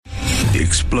the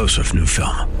explosive new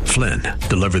film, Flynn,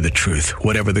 Deliver the Truth,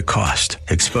 Whatever the Cost,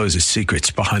 exposes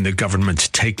secrets behind the government's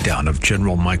takedown of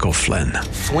General Michael Flynn.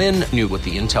 Flynn knew what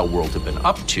the intel world had been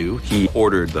up to. He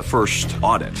ordered the first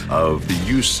audit of the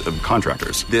use of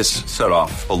contractors. This set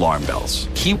off alarm bells.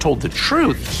 He told the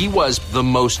truth. He was the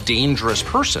most dangerous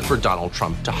person for Donald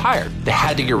Trump to hire. They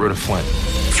had to get rid of Flynn.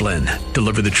 Flynn,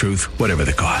 Deliver the Truth, Whatever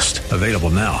the Cost. Available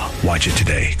now. Watch it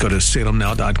today. Go to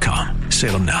salemnow.com.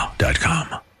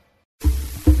 salemnow.com.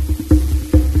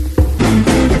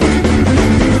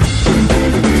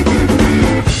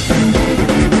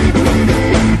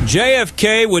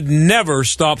 JFK would never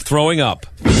stop throwing up.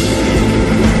 Nope,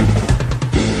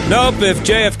 if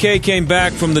JFK came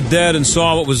back from the dead and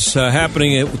saw what was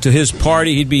happening to his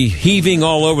party, he'd be heaving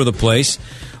all over the place.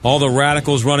 All the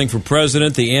radicals running for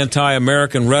president, the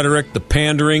anti-American rhetoric, the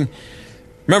pandering.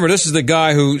 Remember, this is the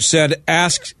guy who said,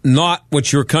 ask not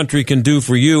what your country can do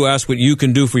for you, ask what you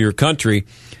can do for your country.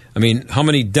 I mean, how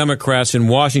many Democrats in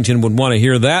Washington would want to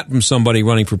hear that from somebody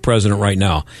running for president right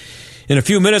now? In a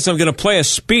few minutes, I'm going to play a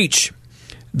speech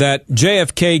that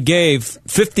JFK gave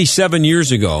 57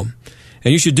 years ago.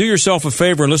 And you should do yourself a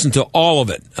favor and listen to all of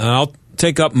it. I'll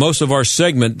take up most of our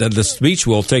segment. The speech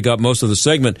will take up most of the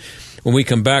segment when we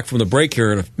come back from the break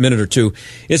here in a minute or two.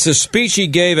 It's a speech he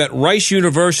gave at Rice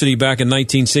University back in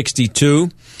 1962.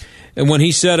 And when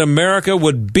he said America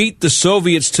would beat the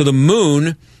Soviets to the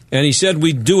moon, and he said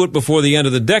we'd do it before the end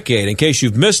of the decade. In case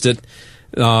you've missed it,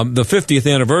 the 50th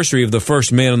anniversary of the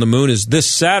first man on the moon is this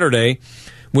Saturday,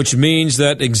 which means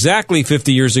that exactly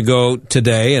 50 years ago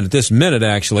today, and at this minute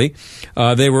actually,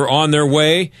 they were on their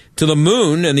way to the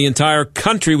moon, and the entire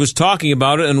country was talking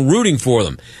about it and rooting for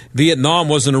them. Vietnam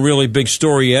wasn't a really big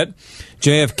story yet.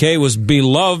 JFK was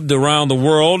beloved around the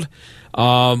world.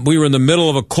 We were in the middle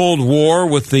of a Cold War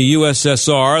with the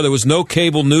USSR. There was no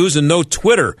cable news and no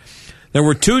Twitter. There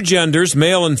were two genders,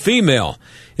 male and female.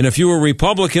 And if you were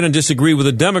Republican and disagreed with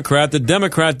the Democrat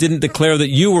didn't declare that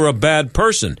you were a bad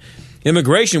person.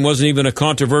 Immigration wasn't even a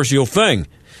controversial thing.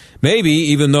 Maybe,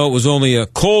 even though it was only a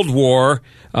Cold War,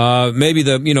 maybe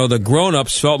the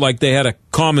grown-ups felt like they had a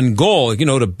common goal,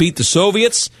 to beat the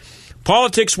Soviets.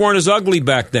 Politics weren't as ugly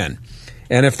back then.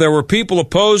 And if there were people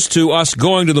opposed to us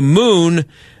going to the moon,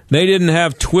 they didn't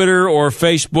have Twitter or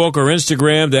Facebook or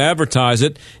Instagram to advertise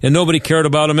it, and nobody cared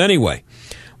about them anyway.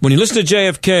 When you listen to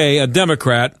JFK, a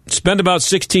Democrat, spend about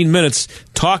 16 minutes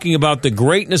talking about the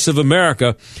greatness of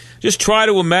America, just try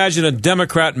to imagine a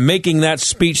Democrat making that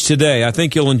speech today. I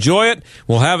think you'll enjoy it.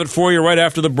 We'll have it for you right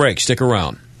after the break. Stick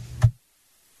around.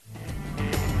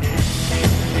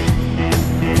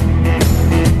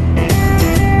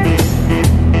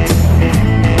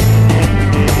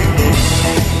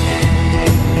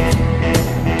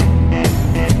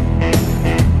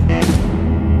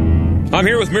 I'm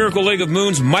here with Miracle League of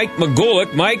Moon's Mike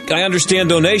McGoolick. Mike, I understand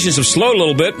donations have slowed a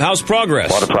little bit. How's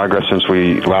progress? A lot of progress since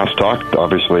we last talked.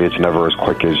 Obviously, it's never as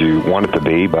quick as you want it to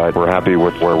be, but we're happy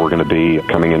with where we're going to be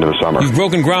coming into the summer. You've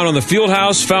broken ground on the field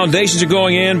house. Foundations are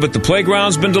going in, but the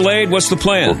playground's been delayed. What's the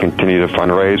plan? We'll continue to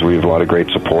fundraise. We have a lot of great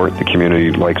support. The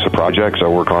community likes the project, so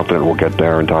we're confident we'll get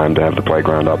there in time to have the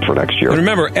playground up for next year. And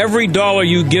remember, every dollar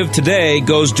you give today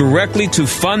goes directly to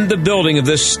fund the building of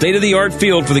this state-of-the-art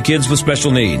field for the kids with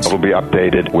special needs. It'll be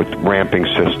updated with ramping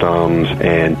systems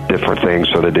and different things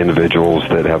so that individuals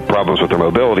that have problems with their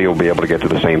mobility will be able to get to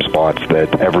the same spots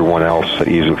that everyone else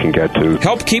easily can get to.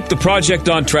 Help keep the project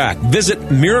on track. Visit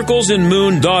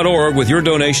miraclesinmoon.org with your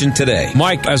donation today.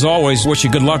 Mike, as always, wish you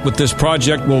good luck with this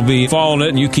project. We'll be following it,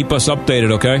 and you keep us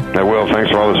updated, okay? I will. Thanks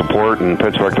for all the support, and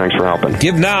Pittsburgh, thanks for helping.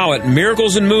 Give now at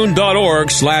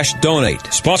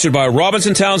miraclesinmoon.org/donate. Sponsored by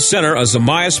Robinson Town Center, a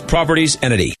Zamias Properties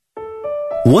entity.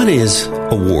 What is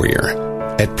a warrior?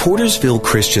 At Portersville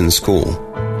Christian School,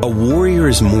 a warrior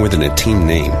is more than a team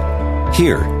name.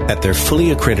 Here, at their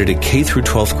fully accredited K through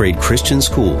 12th grade Christian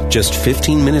school, just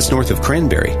 15 minutes north of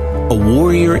Cranberry, a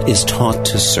warrior is taught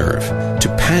to serve, to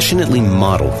passionately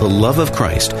model the love of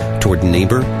Christ toward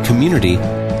neighbor, community,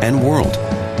 and world.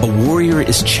 A warrior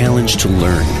is challenged to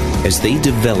learn as they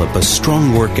develop a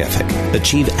strong work ethic,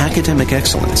 achieve academic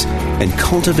excellence, and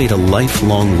cultivate a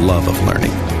lifelong love of learning.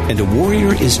 And a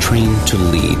warrior is trained to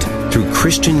lead through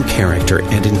Christian character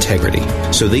and integrity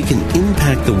so they can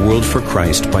impact the world for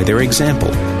Christ by their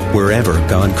example wherever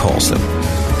God calls them.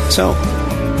 So,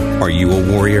 are you a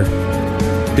warrior?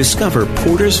 Discover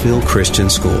Portersville Christian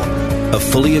School, a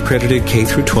fully accredited K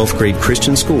through 12th grade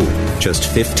Christian school just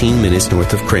 15 minutes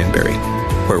north of Cranberry,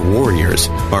 where warriors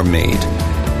are made.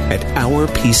 At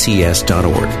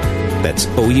ourpcs.org. That's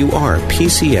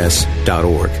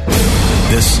OURPCS.org.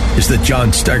 This is the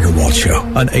John Steigerwald Show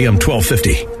on AM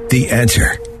 1250. The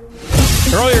Answer.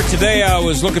 Earlier today, I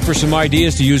was looking for some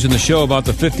ideas to use in the show about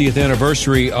the 50th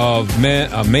anniversary of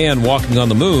a man walking on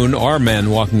the moon, our man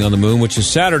walking on the moon, which is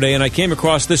Saturday, and I came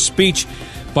across this speech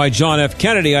by John F.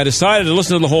 Kennedy. I decided to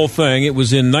listen to the whole thing. It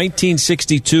was in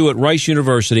 1962 at Rice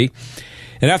University,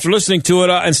 and after listening to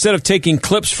it, instead of taking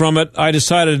clips from it, I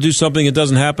decided to do something that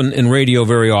doesn't happen in radio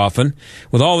very often.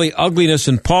 With all the ugliness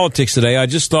in politics today, I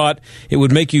just thought it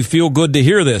would make you feel good to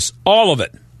hear this, all of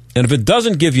it. And if it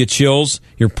doesn't give you chills,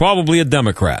 you're probably a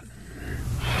Democrat.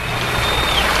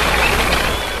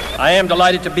 I am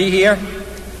delighted to be here,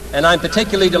 and I'm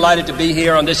particularly delighted to be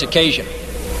here on this occasion.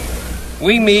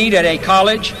 We meet at a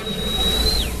college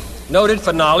noted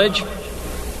for knowledge,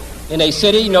 in a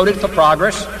city noted for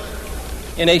progress,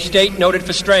 in a state noted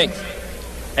for strength,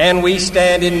 and we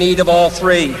stand in need of all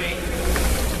three.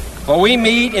 For we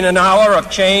meet in an hour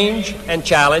of change and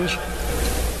challenge,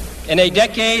 in a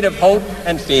decade of hope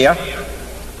and fear,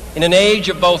 in an age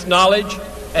of both knowledge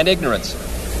and ignorance.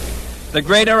 The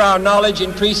greater our knowledge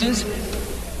increases,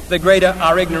 the greater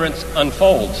our ignorance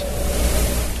unfolds.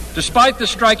 Despite the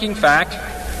striking fact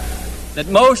that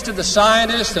most of the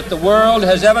scientists that the world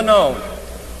has ever known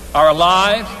are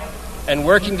alive and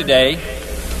working today,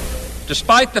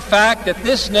 despite the fact that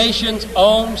this nation's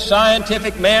own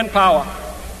scientific manpower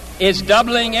is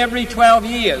doubling every 12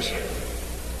 years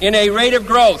in a rate of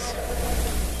growth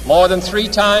more than 3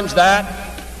 times that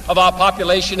of our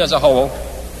population as a whole.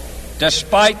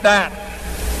 Despite that,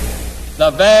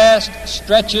 the vast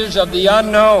stretches of the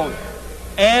unknown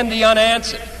and the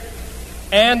unanswered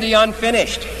and the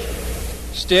unfinished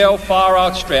still far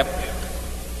outstrip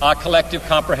our collective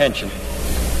comprehension.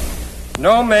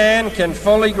 No man can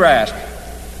fully grasp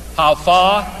how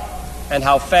far and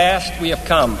how fast we have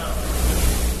come.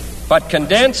 But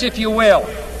condense, if you will,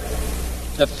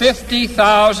 the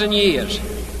 50,000 years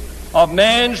of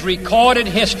man's recorded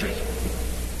history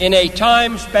in a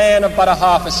time span of but a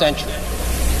half a century.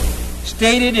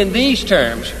 Stated in these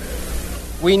terms,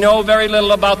 we know very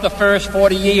little about the first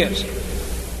 40 years,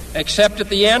 except at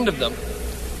the end of them,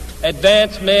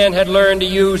 advanced man had learned to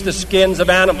use the skins of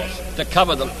animals to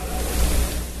cover them.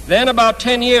 Then about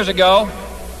 10 years ago,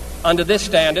 under this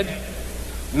standard,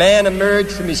 man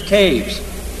emerged from his caves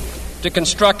to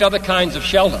construct other kinds of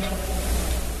shelter.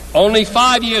 Only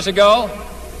 5 years ago,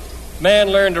 man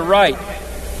learned to write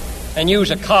and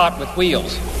use a cart with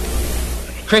wheels.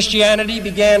 Christianity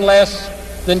began less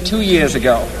than 2 years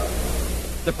ago.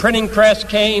 The printing press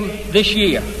came this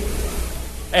year.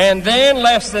 And then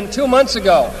less than 2 months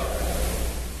ago,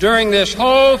 during this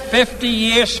whole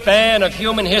 50-year span of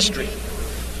human history,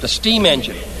 the steam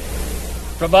engine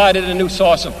provided a new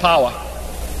source of power.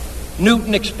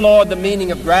 Newton explored the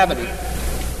meaning of gravity.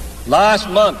 Last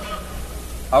month,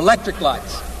 electric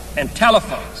lights and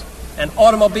telephones and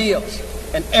automobiles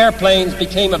and airplanes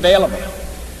became available.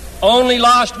 Only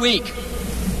last week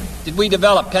did we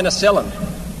develop penicillin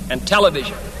and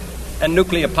television and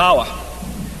nuclear power.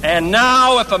 And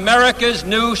now, if America's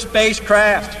new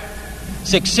spacecraft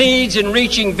succeeds in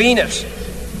reaching Venus,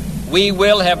 we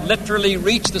will have literally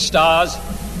reached the stars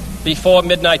before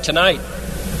midnight tonight.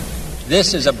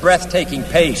 This is a breathtaking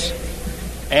pace,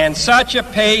 and such a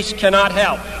pace cannot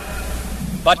help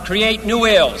but create new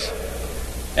ills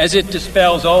as it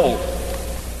dispels old.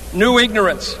 New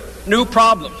ignorance, new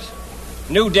problems,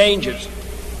 new dangers.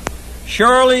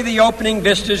 Surely the opening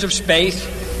vistas of space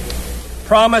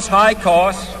promise high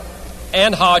costs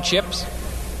and hardships,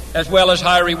 as well as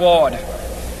high reward.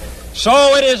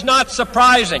 So it is not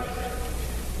surprising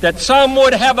that some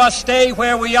would have us stay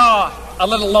where we are a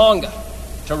little longer,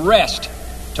 to rest,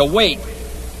 to wait.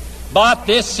 But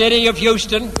this city of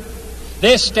Houston,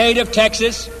 this state of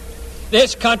Texas,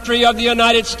 this country of the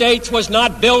United States was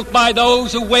not built by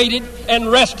those who waited and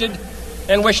rested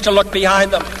and wished to look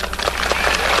behind them.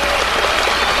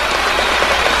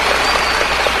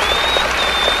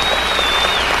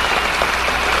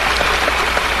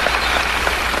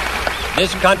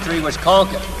 This country was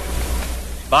conquered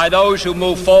by those who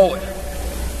move forward,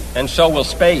 and so will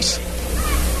space.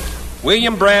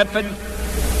 William Bradford,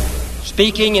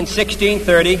 speaking in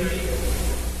 1630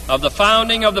 of the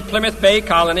founding of the Plymouth Bay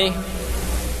Colony,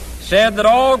 said that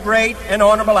all great and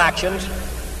honorable actions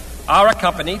are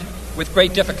accompanied with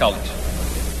great difficulties,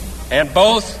 and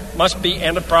both must be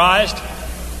enterprised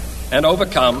and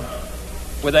overcome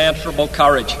with answerable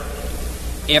courage.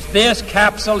 If this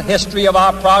capsule history of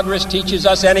our progress teaches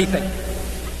us anything,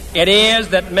 it is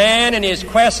that man in his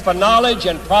quest for knowledge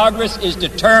and progress is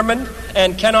determined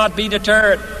and cannot be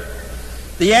deterred.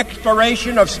 The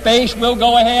exploration of space will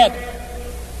go ahead,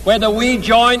 whether we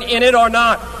join in it or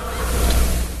not.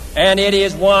 And it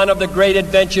is one of the great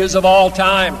adventures of all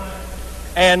time.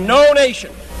 And no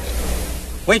nation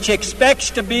which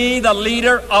expects to be the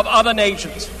leader of other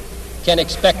nations can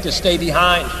expect to stay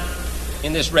behind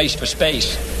in this race for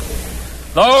space.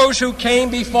 Those who came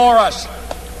before us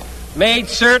made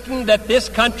certain that this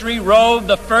country rode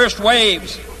the first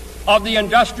waves of the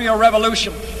Industrial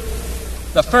Revolution,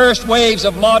 the first waves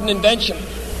of modern invention,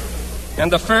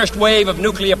 and the first wave of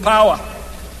nuclear power.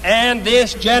 And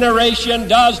this generation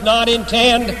does not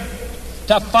intend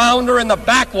to founder in the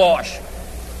backwash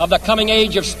of the coming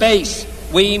age of space.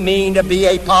 We mean to be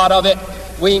a part of it.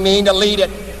 We mean to lead it.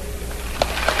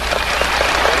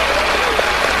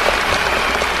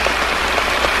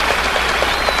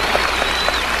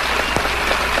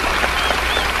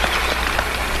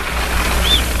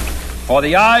 For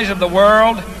the eyes of the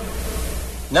world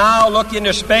now look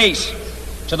into space,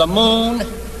 to the moon,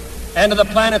 and to the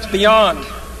planets beyond.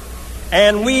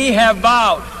 And we have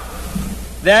vowed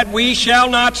that we shall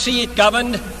not see it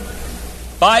governed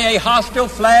by a hostile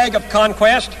flag of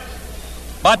conquest,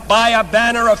 but by a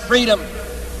banner of freedom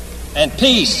and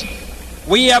peace.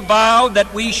 We have vowed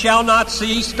that we shall not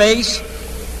see space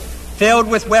filled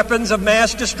with weapons of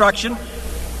mass destruction,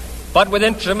 but with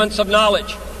instruments of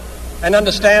knowledge and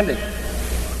understanding.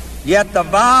 Yet the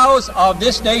vows of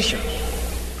this nation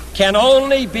can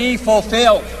only be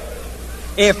fulfilled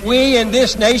if we in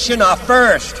this nation are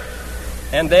first,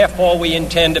 and therefore we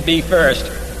intend to be first.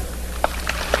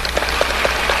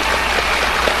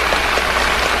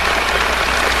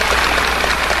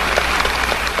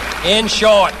 In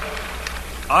short,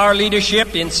 our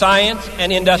leadership in science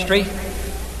and industry,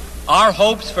 our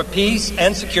hopes for peace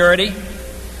and security,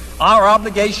 our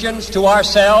obligations to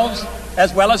ourselves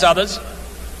as well as others,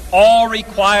 all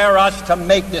require us to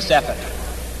make this effort,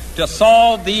 to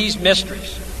solve these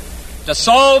mysteries, to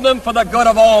solve them for the good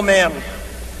of all men,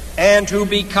 and to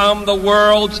become the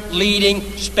world's leading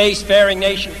spacefaring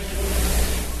nation.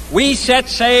 We set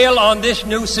sail on this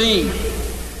new sea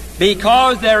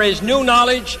because there is new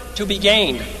knowledge to be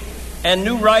gained and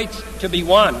new rights to be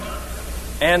won,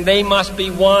 and they must be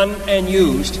won and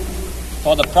used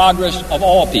for the progress of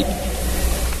all people.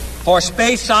 For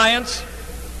space science,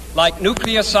 like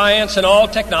nuclear science and all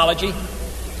technology,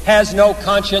 has no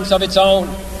conscience of its own.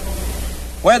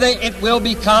 Whether it will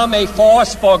become a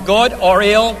force for good or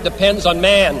ill depends on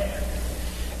man.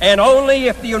 And only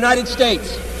if the United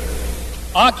States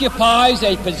occupies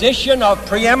a position of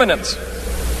preeminence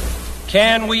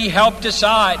can we help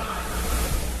decide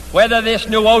whether this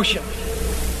new ocean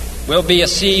will be a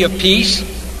sea of peace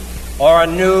or a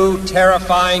new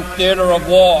terrifying theater of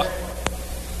war.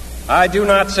 I do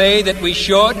not say that we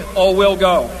should or will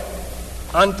go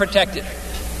unprotected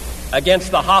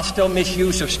against the hostile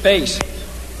misuse of space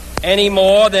any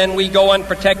more than we go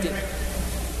unprotected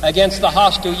against the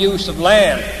hostile use of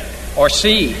land or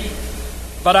sea.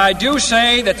 But I do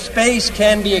say that space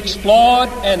can be explored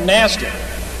and mastered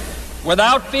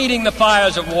without feeding the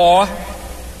fires of war,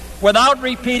 without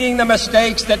repeating the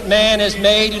mistakes that man has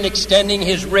made in extending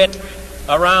his writ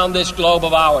around this globe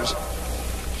of ours.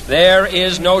 There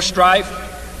is no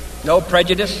strife, no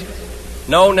prejudice,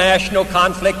 no national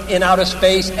conflict in outer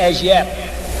space as yet.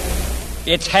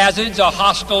 Its hazards are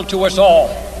hostile to us all.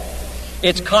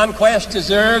 Its conquest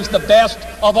deserves the best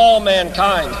of all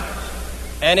mankind,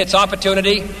 and its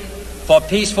opportunity for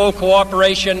peaceful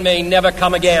cooperation may never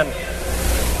come again.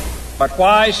 But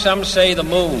why, some say, the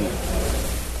moon?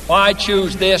 Why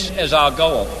choose this as our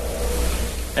goal?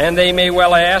 And they may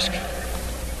well ask,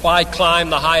 why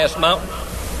climb the highest mountain?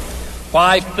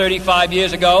 Why, 35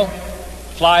 years ago,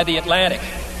 fly the Atlantic?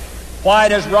 Why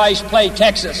does Rice play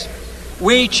Texas?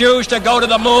 We choose to go to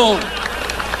the moon.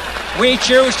 We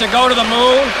choose to go to the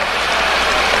moon.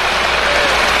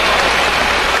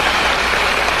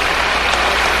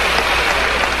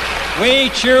 We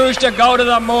choose to go to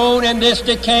the moon in this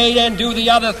decade and do the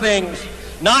other things,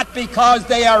 not because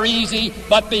they are easy,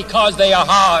 but because they are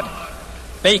hard.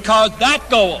 Because that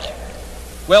goal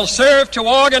will serve to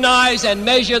organize and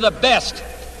measure the best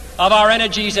of our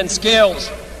energies and skills.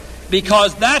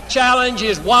 Because that challenge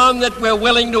is one that we're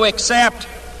willing to accept,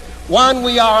 one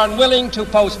we are unwilling to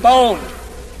postpone,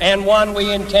 and one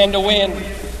we intend to win,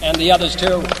 and the others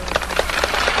too.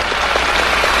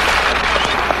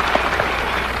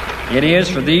 It is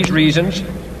for these reasons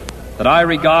that I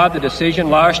regard the decision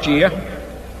last year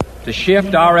to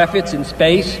shift our efforts in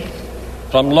space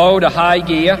from low to high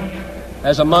gear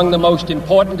as among the most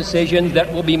important decisions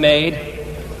that will be made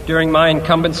during my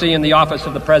incumbency in the office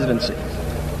of the presidency.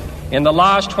 In the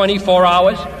last 24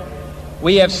 hours,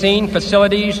 we have seen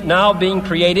facilities now being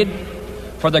created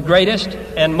for the greatest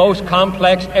and most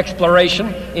complex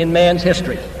exploration in man's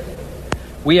history.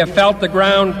 We have felt the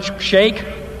ground shake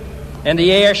and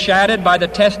the air shattered by the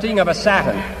testing of a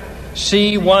Saturn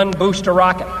C-1 booster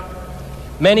rocket,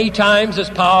 many times as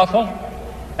powerful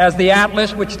as the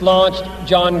Atlas which launched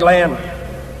John Glenn,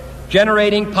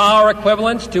 generating power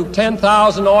equivalents to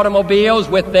 10,000 automobiles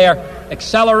with their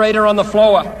accelerator on the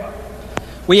floor.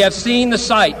 We have seen the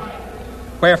site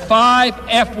where 5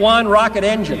 F-1 rocket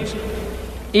engines,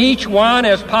 each one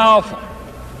as powerful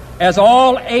as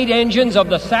all 8 engines of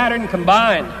the Saturn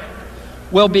combined,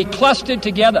 will be clustered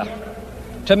together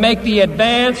to make the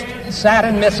advanced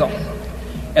Saturn missile,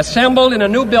 assembled in a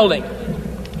new building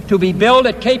to be built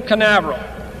at Cape Canaveral,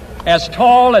 as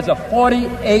tall as a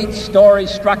 48-story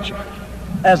structure,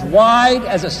 as wide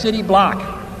as a city block,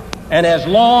 and as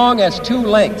long as 2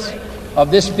 lengths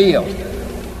of this field.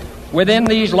 Within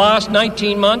these last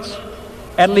 19 months,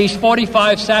 at least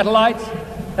 45 satellites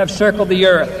have circled the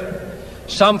Earth.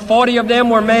 Some 40 of them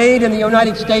were made in the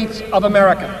United States of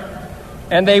America,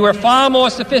 and they were far more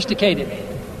sophisticated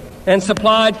and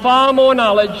supplied far more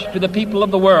knowledge to the people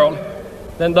of the world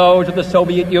than those of the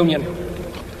Soviet Union.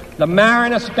 The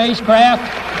Mariner spacecraft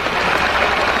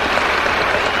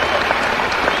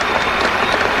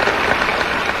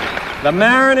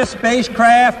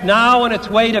now on its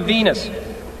way to Venus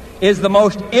is the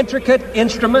most intricate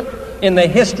instrument in the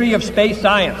history of space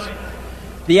science.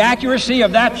 The accuracy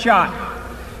of that shot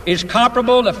is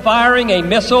comparable to firing a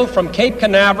missile from Cape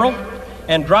Canaveral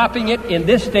and dropping it in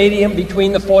this stadium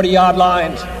between the 40-yard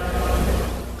lines.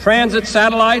 Transit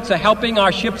satellites are helping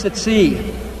our ships at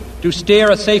sea to steer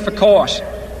a safer course.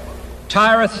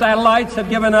 Tireless satellites have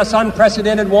given us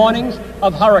unprecedented warnings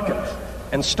of hurricanes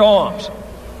and storms,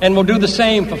 and will do the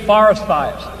same for forest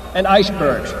fires and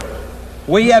icebergs.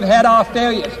 We have had our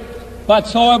failures, but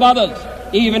so have others,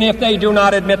 even if they do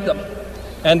not admit them,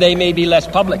 and they may be less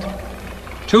public.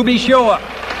 To be sure,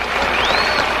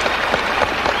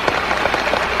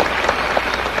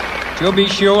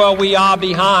 we are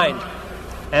behind,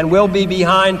 and will be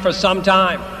behind for some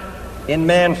time in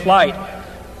manned flight.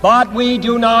 But we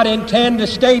do not intend to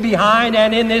stay behind,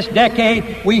 and in this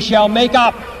decade we shall make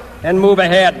up and move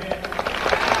ahead.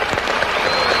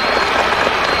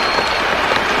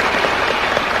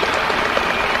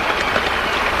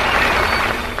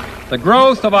 The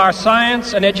growth of our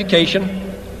science and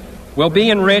education will be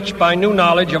enriched by new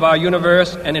knowledge of our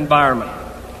universe and environment,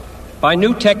 by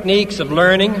new techniques of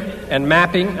learning and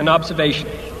mapping and observation,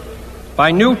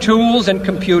 by new tools and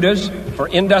computers for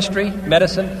industry,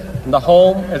 medicine, and the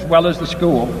home as well as the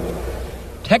school.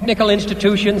 Technical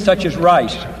institutions such as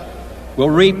Rice will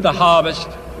reap the harvest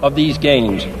of these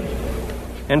gains.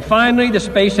 And finally, the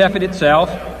space effort itself,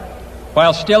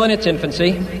 while still in its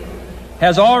infancy,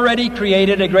 has already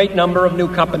created a great number of new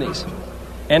companies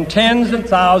and tens of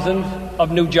thousands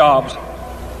of new jobs.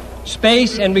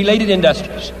 Space and related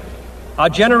industries are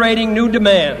generating new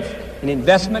demands in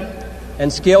investment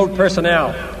and skilled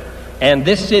personnel, and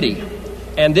this city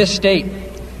and this state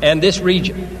and this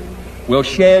region will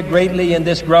share greatly in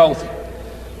this growth.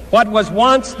 What was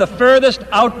once the furthest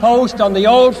outpost on the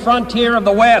old frontier of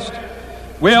the West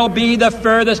will be the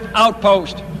furthest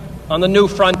outpost on the new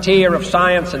frontier of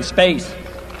science and space.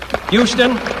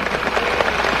 Houston,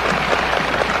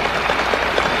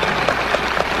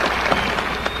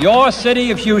 your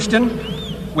city of Houston,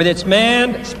 with its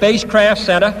manned spacecraft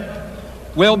center,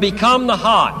 will become the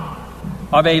heart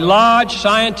of a large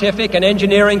scientific and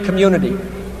engineering community.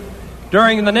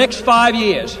 During the next 5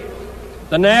 years,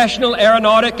 the National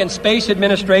Aeronautic and Space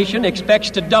Administration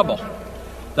expects to double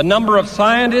the number of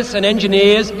scientists and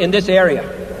engineers in this area,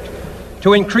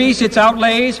 to increase its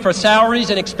outlays for salaries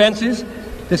and expenses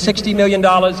to $60 million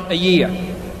a year,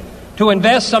 to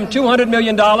invest some $200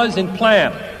 million in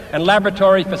plant and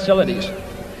laboratory facilities,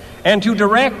 and to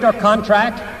direct or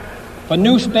contract for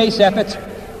new space efforts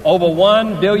over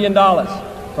 $1 billion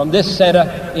from this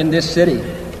center in this city.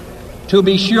 To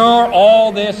be sure,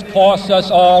 all this costs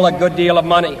us all a good deal of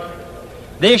money.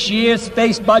 This year's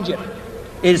space budget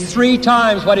is 3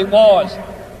 times what it was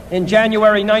in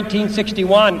January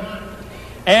 1961,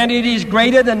 and it is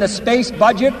greater than the space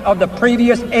budget of the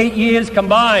previous 8 years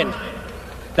combined.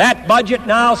 That budget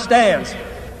now stands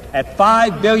at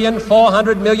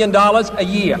 $5.4 billion a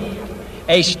year,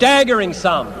 a staggering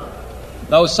sum,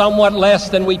 though somewhat less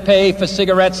than we pay for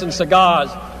cigarettes and cigars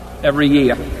every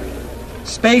year.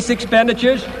 Space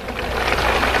expenditures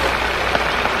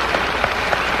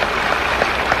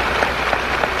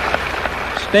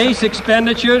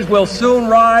will soon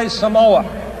rise some more,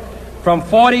 from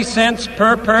 40 cents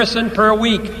per person per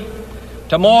week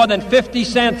to more than 50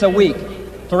 cents a week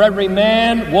for every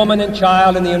man, woman, and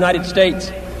child in the United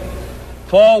States.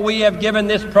 For we have given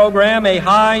this program a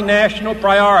high national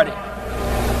priority.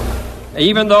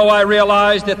 even though I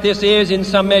realize that this is, in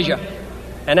some measure,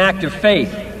 an act of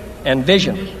faith and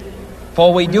vision,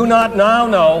 for we do not now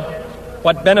know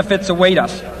what benefits await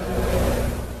us.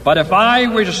 But if I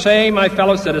were to say, my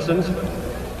fellow citizens,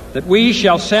 that we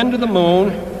shall send to the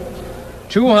moon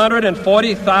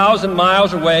 240,000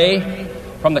 miles away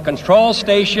from the control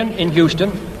station in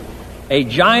Houston a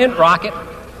giant rocket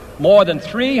more than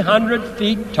 300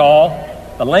 feet tall,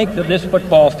 the length of this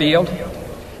football field,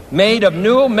 made of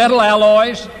new metal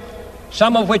alloys,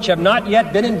 some of which have not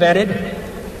yet been invented,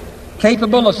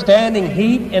 capable of standing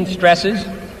heat and stresses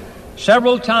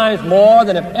several times more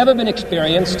than have ever been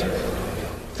experienced,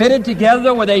 fitted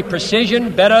together with a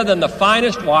precision better than the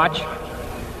finest watch,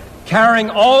 carrying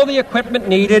all the equipment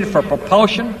needed for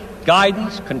propulsion,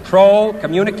 guidance, control,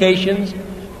 communications,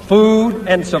 food,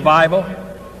 and survival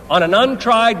on an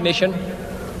untried mission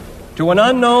to an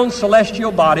unknown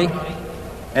celestial body,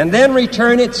 and then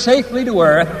return it safely to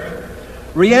Earth,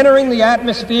 re-entering the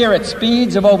atmosphere at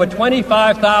speeds of over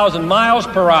 25,000 miles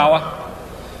per hour,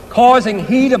 causing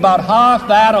heat about half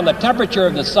that on the temperature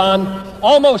of the sun,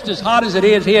 almost as hot as it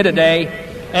is here today,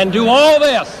 and do all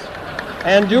this,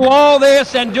 and do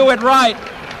it right,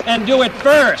 and do it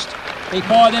first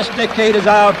before this decade is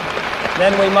out,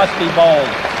 then we must be bold.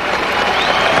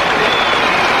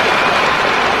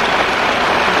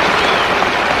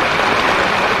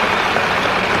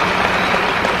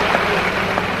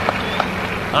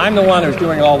 I'm the one who's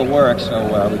doing all the work,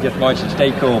 so we just want you to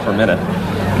stay cool for a minute.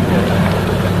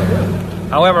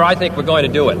 However, I think we're going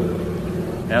to do it.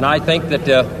 And I think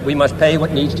that we must pay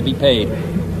what needs to be paid.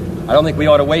 I don't think we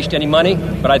ought to waste any money,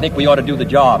 but I think we ought to do the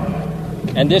job.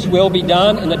 And this will be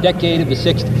done in the decade of the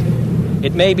 60s.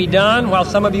 It may be done while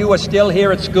some of you are still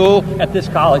here at school at this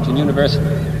college and university.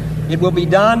 It will be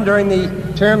done during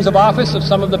the terms of office of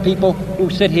some of the people who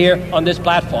sit here on this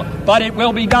platform. But it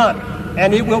will be done.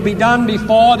 And it will be done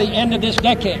before the end of this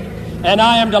decade. And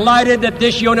I am delighted that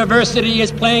this university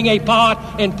is playing a part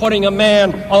in putting a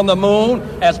man on the moon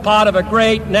as part of a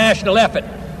great national effort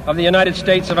of the United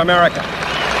States of America.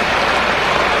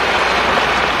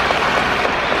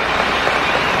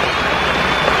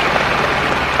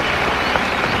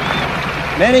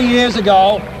 Many years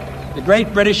ago, the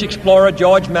great British explorer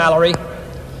George Mallory,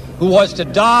 who was to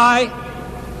die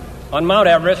on Mount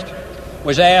Everest,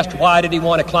 was asked why did he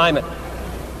want to climb it.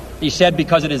 He said,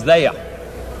 because it is there.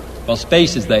 Well,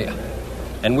 space is there,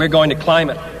 and we're going to climb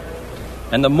it.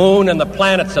 And the moon and the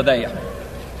planets are there.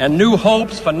 And new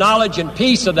hopes for knowledge and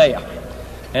peace are there.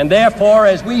 And therefore,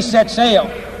 as we set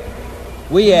sail,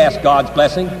 we ask God's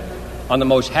blessing on the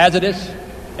most hazardous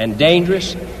and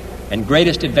dangerous and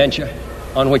greatest adventure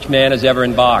on which man has ever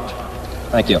embarked.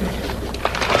 Thank you.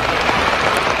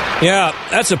 Yeah,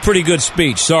 that's a pretty good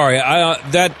speech. Sorry.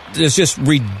 That is just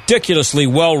ridiculously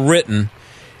well written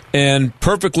and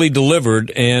perfectly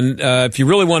delivered. And if you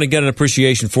really want to get an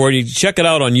appreciation for it, you check it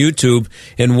out on YouTube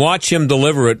and watch him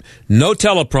deliver it. No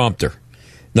teleprompter.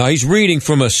 Now, he's reading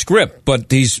from a script, but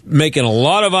he's making a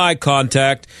lot of eye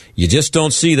contact. You just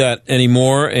don't see that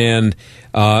anymore. And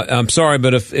I'm sorry,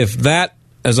 but if that,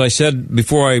 as I said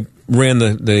before I ran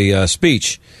the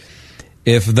speech,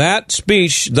 if that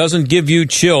speech doesn't give you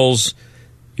chills,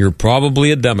 you're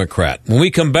probably a Democrat. When we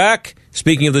come back,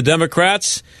 speaking of the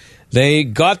Democrats, they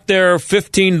got their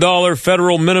 $15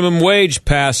 federal minimum wage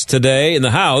passed today in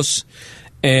the House,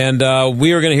 and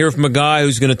we are going to hear from a guy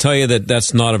who's going to tell you that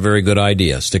that's not a very good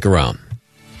idea. Stick around.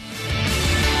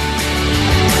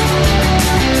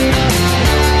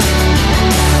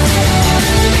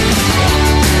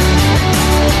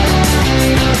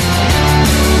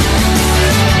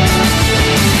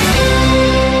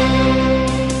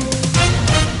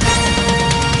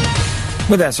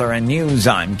 With SRN News,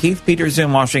 I'm Keith Peters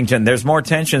in Washington. There's more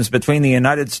tensions between the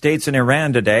United States and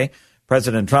Iran today.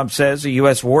 President Trump says a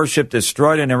U.S. warship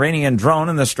destroyed an Iranian drone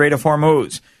in the Strait of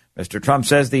Hormuz. Mr. Trump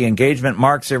says the engagement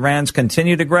marks Iran's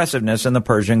continued aggressiveness in the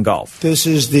Persian Gulf. This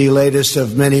is the latest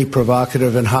of many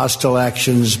provocative and hostile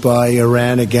actions by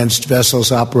Iran against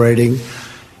vessels operating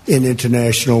in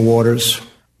international waters.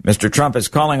 Mr. Trump is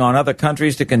calling on other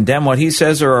countries to condemn what he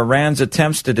says are Iran's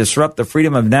attempts to disrupt the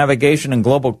freedom of navigation and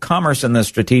global commerce in the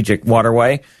strategic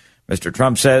waterway. Mr.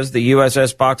 Trump says the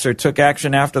USS Boxer took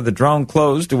action after the drone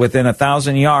closed to within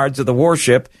 1,000 yards of the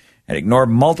warship and ignored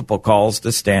multiple calls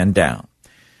to stand down.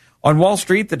 On Wall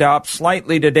Street, the Dow up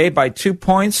slightly today by 2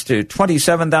 points to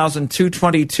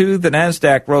 27,222. The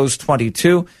Nasdaq rose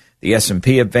 22. The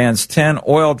S&P advanced 10.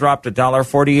 Oil dropped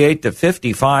 $1.48 to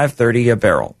 $55.30 a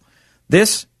barrel.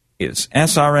 This is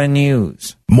SRN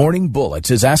News. Morning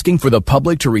Bullets is asking for the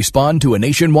public to respond to a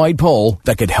nationwide poll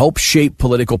that could help shape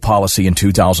political policy in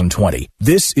 2020.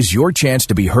 This is your chance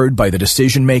to be heard by the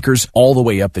decision makers all the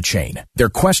way up the chain. Their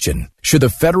question: should the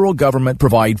federal government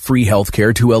provide free health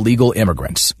care to illegal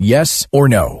immigrants? Yes or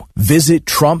no? Visit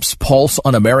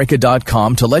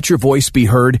TrumpsPulseOnAmerica.com to let your voice be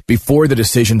heard before the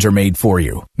decisions are made for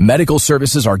you. Medical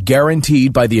services are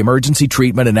guaranteed by the Emergency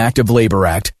Treatment and Active Labor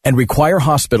Act and require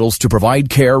hospitals to provide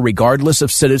care regardless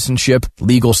of citizenship,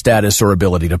 legal status, or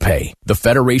ability to pay. The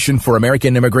Federation for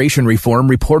American Immigration Reform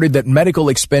reported that medical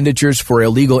expenditures for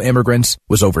illegal immigrants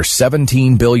was over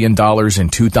 $17 billion in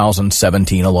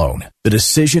 2017 alone. The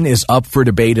decision is up for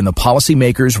debate, and the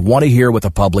policymakers want to hear what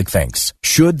the public thinks.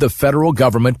 Should the federal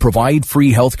government provide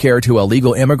free health care to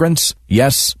illegal immigrants?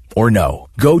 Yes or no?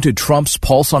 Go to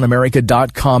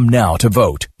TrumpsPulseOnAmerica.com now to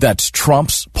vote. That's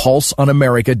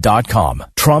TrumpsPulseOnAmerica.com.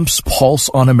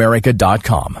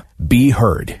 TrumpsPulseOnAmerica.com. Be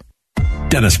heard.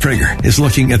 Dennis Prager is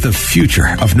looking at the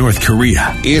future of North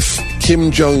Korea. If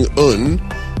Kim Jong-un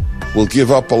will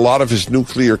give up a lot of his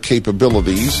nuclear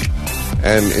capabilities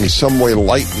and in some way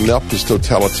lighten up his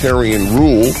totalitarian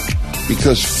rule,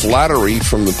 because flattery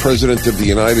from the President of the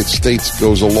United States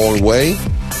goes a long way,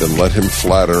 then let him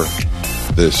flatter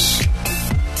this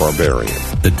barbarian.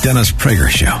 The Dennis Prager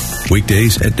Show,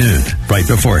 weekdays at noon, right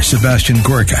before Sebastian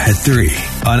Gorka at 3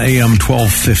 on AM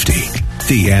 1250.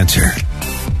 The Answer.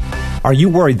 Are you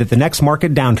worried that the next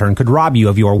market downturn could rob you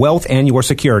of your wealth and your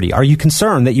security? Are you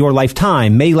concerned that your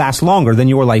lifetime may last longer than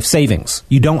your life savings?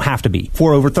 You don't have to be.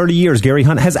 For over 30 years, Gary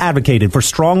Hunt has advocated for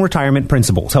strong retirement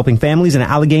principles, helping families in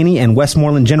Allegheny and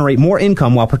Westmoreland generate more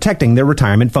income while protecting their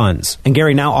retirement funds. And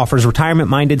Gary now offers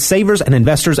retirement-minded savers and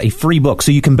investors a free book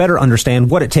so you can better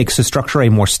understand what it takes to structure a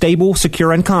more stable,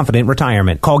 secure, and confident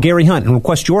retirement. Call Gary Hunt and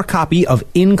request your copy of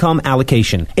Income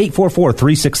Allocation.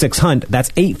 844-366-HUNT.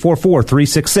 That's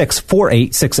 844-366-4868.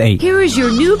 Here is your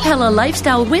new Pella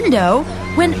Lifestyle window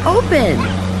when open.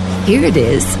 Here it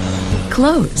is,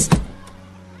 closed.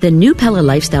 The new Pella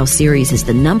Lifestyle series is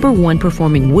the #1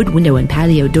 performing wood window and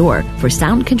patio door for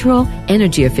sound control,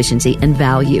 energy efficiency, and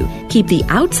value. Keep the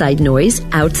outside noise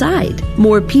outside.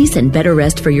 More peace and better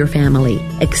rest for your family.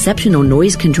 Exceptional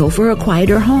noise control for a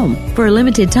quieter home. For a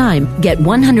limited time, get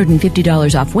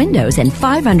 $150 off windows and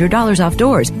 $500 off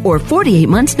doors, or 48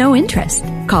 months no interest.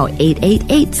 Call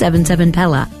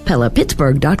 888-77-PELLA,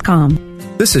 PellaPittsburgh.com.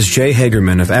 This is Jay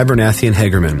Hagerman of Abernathy &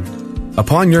 Hagerman.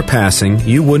 Upon your passing,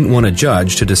 you wouldn't want a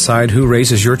judge to decide who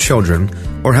raises your children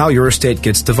or how your estate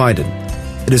gets divided.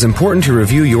 It is important to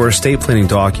review your estate planning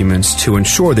documents to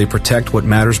ensure they protect what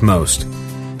matters most.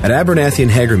 At Abernathy &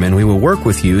 Hagerman, we will work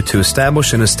with you to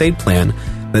establish an estate plan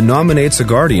that nominates a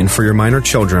guardian for your minor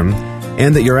children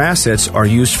and that your assets are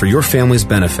used for your family's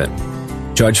benefit.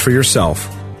 Judge for yourself.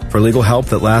 For legal help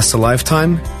that lasts a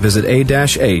lifetime, visit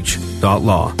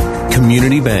a-h.law.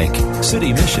 Community Bank,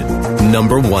 City Mission,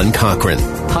 #1 Cochrane,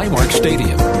 Highmark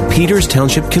Stadium, Peters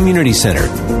Township Community Center,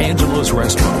 Angelo's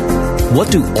Restaurant.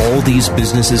 What do all these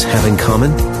businesses have in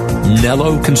common?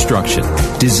 Nello Construction.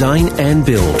 Design and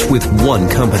build with one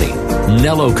company.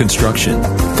 Nello Construction.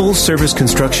 Full service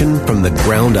construction from the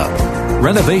ground up.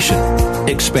 Renovation.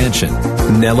 Expansion.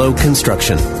 Nello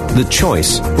Construction. The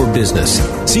choice for business.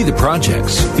 See the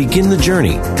projects. Begin the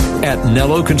journey at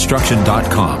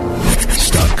NelloConstruction.com.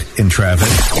 Stuck in traffic?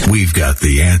 We've got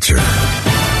the answer.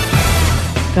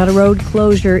 Got a road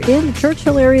closure in the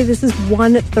Churchill area. This is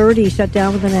 130 shut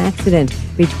down with an accident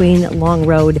between Long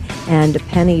Road and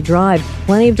Penny Drive.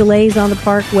 Plenty of delays on the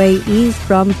Parkway east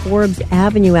from Forbes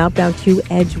Avenue outbound to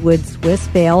Edgewood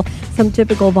Swissvale. Some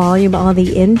typical volume on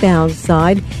the inbound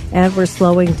side, and we're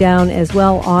slowing down as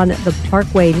well on the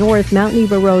Parkway north, Mount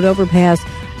Nebo Road overpass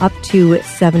up to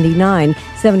 79.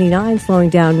 79 slowing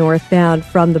down northbound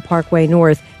from the Parkway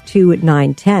north to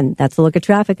 910. That's a look at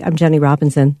traffic. I'm Jenny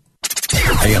Robinson.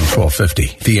 AM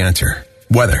 1250, The Answer.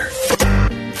 Weather.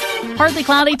 Partly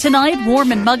cloudy tonight,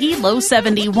 warm and muggy, low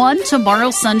 71. Tomorrow,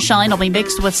 sunshine will be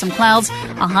mixed with some clouds.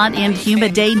 A hot and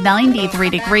humid day, 93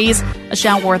 degrees. A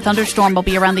shower or thunderstorm will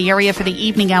be around the area for the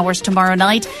evening hours tomorrow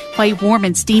night. Quite warm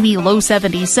and steamy, low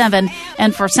 77.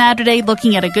 And for Saturday,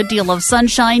 looking at a good deal of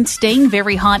sunshine, staying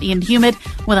very hot and humid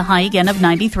with a high again of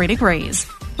 93 degrees.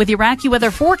 With your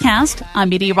AccuWeather forecast, I'm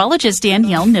meteorologist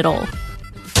Danielle Niddle.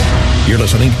 You're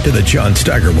listening to the John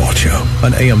Steigerwald Show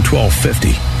on AM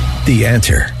 1250. The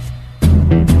Answer.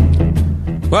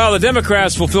 Well, the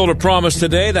Democrats fulfilled a promise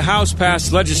today. The House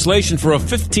passed legislation for a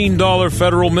 $15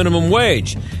 federal minimum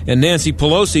wage. And Nancy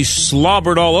Pelosi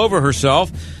slobbered all over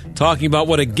herself, talking about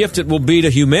what a gift it will be to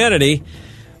humanity.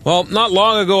 Well, not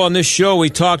long ago on this show, we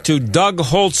talked to Doug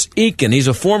Holtz-Eakin. He's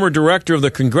a former director of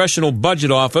the Congressional Budget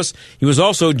Office. He was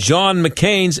also John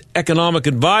McCain's economic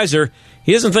advisor.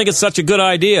 He doesn't think it's such a good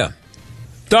idea.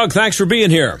 Doug, thanks for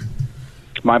being here.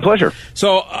 My pleasure.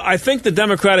 So I think the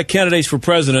Democratic candidates for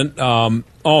president,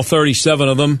 all 37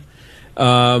 of them,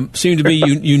 seem to be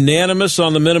unanimous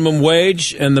on the minimum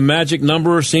wage, and the magic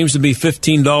number seems to be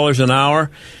 $15 an hour.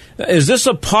 Is this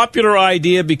a popular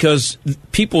idea because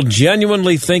people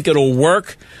genuinely think it'll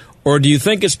work, or do you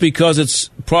think it's because it's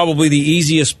probably the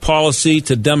easiest policy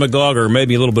to demagogue, or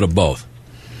maybe a little bit of both?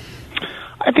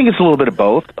 I think it's a little bit of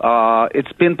both.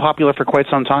 It's been popular for quite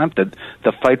some time.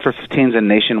 The Fight for 15 is a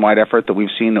nationwide effort that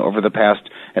we've seen over the past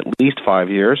at least 5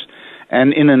 years.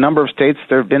 And in a number of states,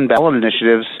 there have been ballot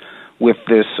initiatives with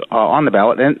this on the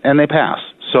ballot, and they pass.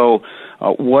 So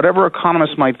whatever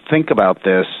economists might think about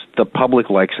this, the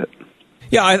public likes it.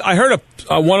 Yeah, I heard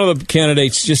one of the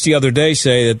candidates just the other day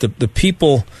say that the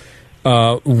people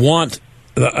want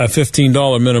a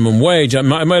 $15 minimum wage. It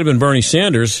might have been Bernie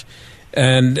Sanders,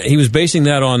 and he was basing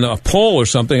that on a poll or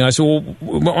something. I said, well,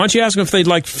 why don't you ask them if they'd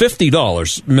like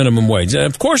 $50 minimum wage? And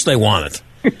of course they want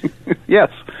it. Yes,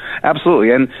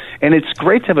 absolutely. And it's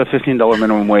great to have a $15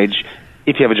 minimum wage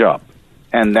if you have a job.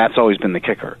 And that's always been the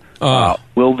kicker.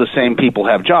 Will the same people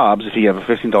have jobs if you have a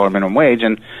 $15 minimum wage?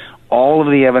 And all of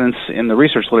the evidence in the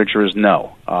research literature is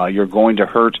no. You're going to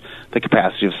hurt the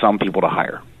capacity of some people to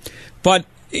hire. But,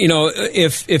 you know,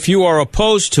 if you are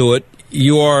opposed to it,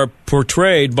 you are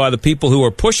portrayed by the people who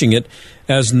are pushing it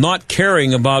as not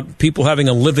caring about people having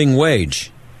a living wage.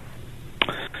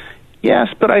 Yes,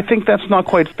 but I think that's not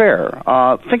quite fair.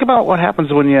 Think about what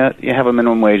happens when you have a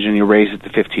minimum wage and you raise it to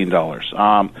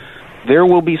 $15. There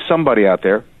will be somebody out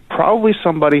there, probably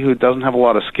somebody who doesn't have a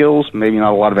lot of skills, maybe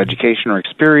not a lot of education or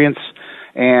experience,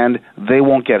 and they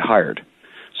won't get hired.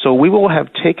 So we will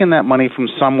have taken that money from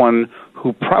someone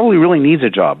who probably really needs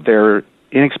a job. They're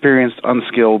inexperienced,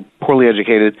 unskilled, poorly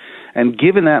educated, and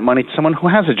given that money to someone who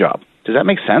has a job. Does that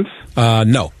make sense?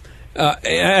 No.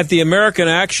 At the American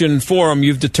Action Forum,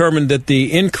 you've determined that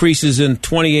the increases in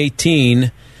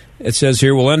 2018, it says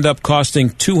here, will end up costing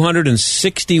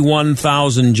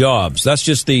 261,000 jobs. That's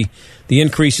just the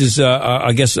increases,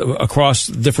 I guess, across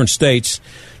different states.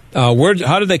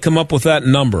 How did they come up with that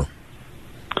number?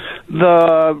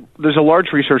 There's a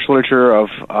large research literature of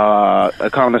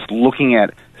economists looking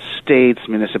at states,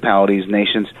 municipalities,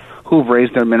 nations who've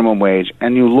raised their minimum wage,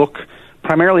 and you look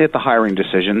primarily at the hiring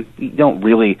decision. You don't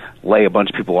really lay a bunch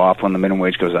of people off when the minimum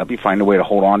wage goes up. You find a way to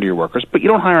hold on to your workers, but you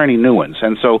don't hire any new ones.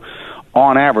 And so,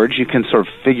 on average, you can sort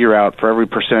of figure out for every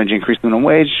percentage increase in minimum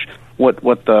wage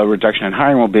what the reduction in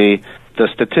hiring will be. The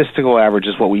statistical average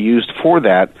is what we used for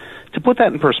that. To put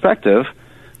that in perspective,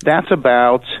 that's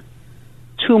about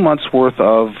 2 months' worth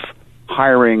of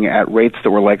hiring at rates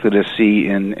that we're likely to see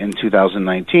in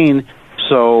 2019.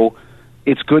 So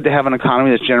it's good to have an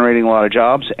economy that's generating a lot of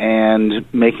jobs and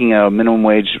making a minimum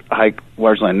wage hike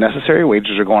largely unnecessary.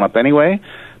 Wages are going up anyway.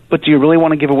 But do you really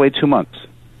want to give away 2 months?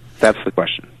 That's the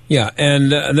question. Yeah,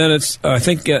 and then it's, I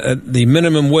think, the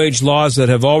minimum wage laws that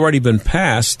have already been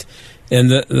passed and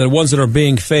the ones that are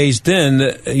being phased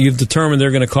in, you've determined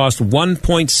they're going to cost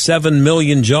 1.7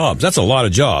 million jobs. That's a lot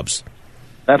of jobs.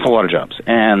 That's a lot of jobs.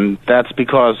 And that's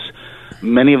because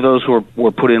many of those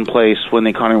were put in place when the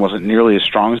economy wasn't nearly as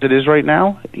strong as it is right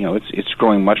now. You know, it's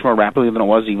growing much more rapidly than it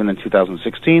was even in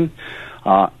 2016.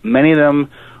 Many of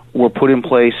them were put in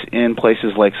place in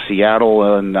places like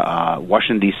Seattle and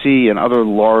Washington, D.C., and other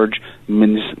large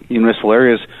municipal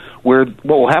areas where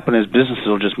what will happen is businesses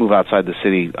will just move outside the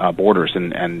city borders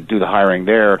and do the hiring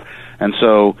there. And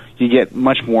so you get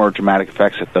much more dramatic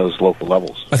effects at those local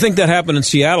levels. I think that happened in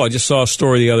Seattle. I just saw a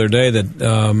story the other day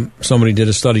that somebody did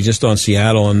a study just on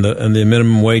Seattle, and the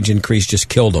minimum wage increase just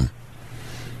killed them.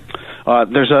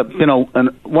 There's been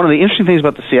one of the interesting things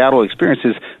about the Seattle experience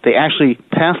is they actually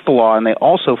passed the law, and they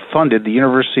also funded the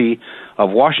University of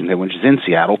Washington, which is in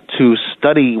Seattle, to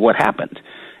study what happened.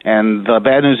 And the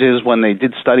bad news is when they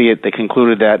did study it, they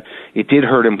concluded that it did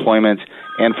hurt employment.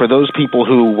 And for those people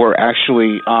who were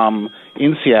actually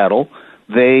in Seattle,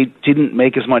 they didn't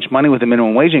make as much money with the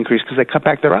minimum wage increase because they cut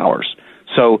back their hours.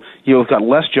 So you've got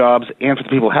less jobs, and for the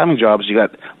people having jobs, you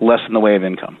got less in the way of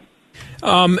income.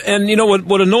 And you know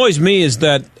what annoys me is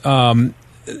that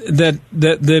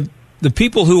the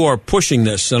people who are pushing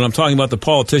this, and I'm talking about the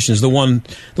politicians, the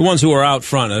ones who are out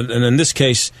front, and in this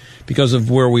case, because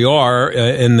of where we are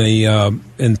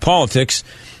in politics,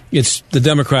 it's the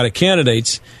Democratic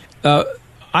candidates.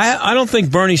 I don't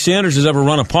think Bernie Sanders has ever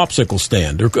run a popsicle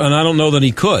stand, and I don't know that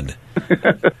he could.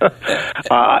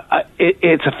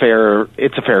 It's a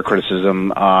fair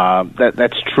criticism.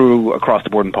 That's true across the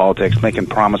board in politics, making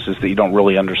promises that you don't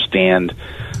really understand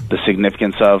the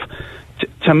significance of.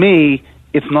 To me,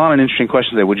 it's not an interesting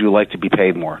question to say, would you like to be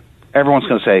paid more? Everyone's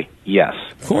going to say yes.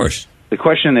 Of course. The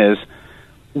question is,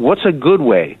 what's a good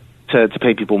way to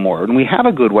pay people more? And we have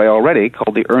a good way already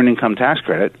called the Earned Income Tax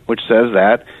Credit, which says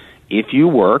that if you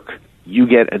work, you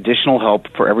get additional help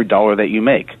for every dollar that you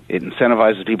make. It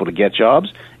incentivizes people to get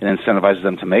jobs and incentivizes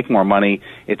them to make more money.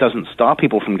 It doesn't stop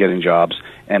people from getting jobs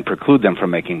and preclude them from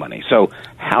making money. So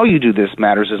how you do this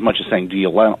matters as much as saying, do you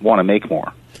want to make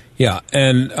more? Yeah,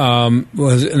 and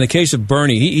in the case of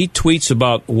Bernie, he tweets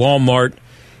about Walmart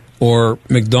or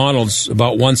McDonald's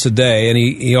about once a day, and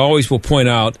he always will point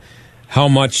out how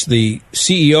much the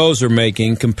CEOs are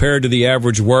making compared to the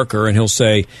average worker, and he'll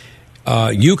say,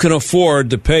 you can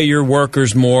afford to pay your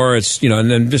workers more. It's,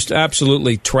 and then just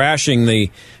absolutely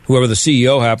trashing whoever the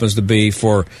CEO happens to be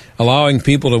for allowing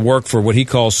people to work for what he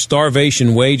calls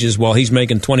starvation wages while he's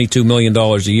making $22 million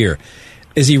a year.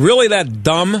 Is he really that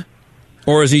dumb,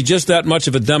 or is he just that much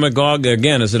of a demagogue?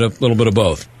 Again, is it a little bit of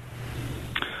both?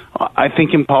 I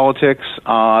think in politics,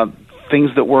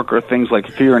 things that work are things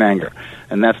like fear and anger,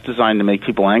 and that's designed to make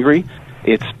people angry.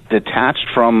 It's detached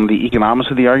from the economics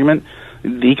of the argument.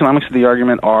 The economics of the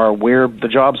argument are where the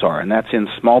jobs are, and that's in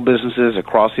small businesses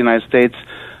across the United States.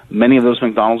 Many of those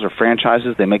McDonald's are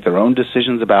franchises. They make their own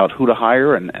decisions about who to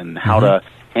hire and how to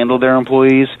handle their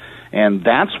employees, and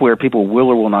that's where people will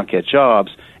or will not get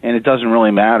jobs, and it doesn't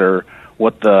really matter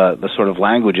what the sort of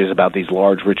language is about these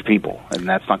large, rich people, and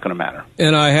that's not going to matter.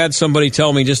 And I had somebody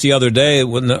tell me just the other day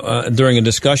during a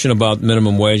discussion about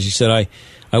minimum wage, he said,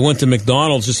 I went to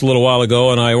McDonald's just a little while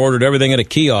ago, and I ordered everything at a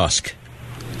kiosk.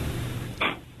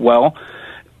 Well,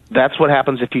 that's what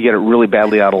happens if you get it really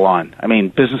badly out of line. I mean,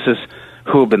 businesses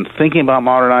who have been thinking about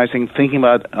modernizing, thinking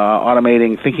about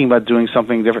automating, thinking about doing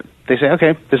something different, they say,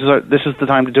 okay, this is the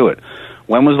time to do it.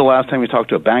 When was the last time you talked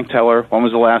to a bank teller? When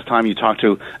was the last time you talked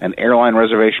to an airline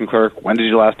reservation clerk? When did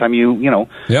you last time you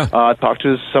talk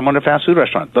to someone at a fast food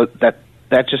restaurant?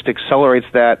 That just accelerates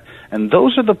that, and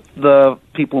those are the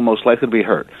people most likely to be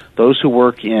hurt. Those who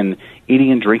work in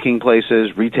eating and drinking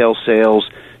places, retail sales,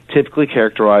 typically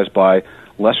characterized by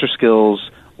lesser skills,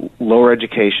 lower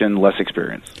education, less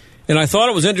experience. And I thought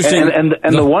it was interesting. And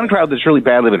the one crowd that's really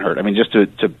badly been hurt, I mean, just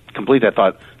to complete that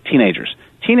thought, teenagers.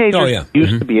 Teenagers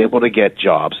used to be able to get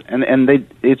jobs, and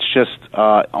it's just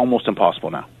almost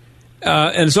impossible now.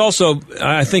 And it's also,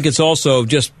 I think it's also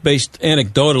just based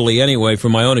anecdotally anyway,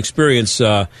 from my own experience,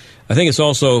 I think it's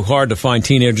also hard to find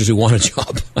teenagers who want a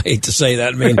job. I hate to say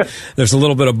that. I mean, there's a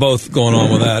little bit of both going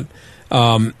on with that.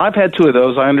 I've had two of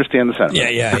those. I understand the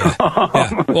sentiment.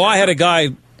 Yeah. Well, I had a guy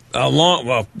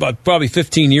probably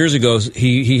 15 years ago.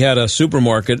 He had a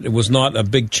supermarket. It was not a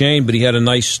big chain, but he had a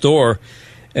nice store.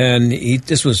 And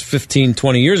this was 15,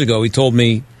 20 years ago. He told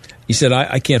me, he said,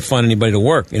 I can't find anybody to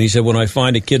work. And he said, when I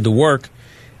find a kid to work,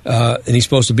 and he's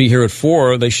supposed to be here at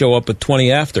 4, they show up at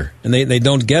 20 after. And they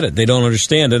don't get it. They don't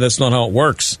understand it. That's not how it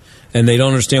works. And they don't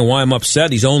understand why I'm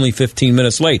upset. He's only 15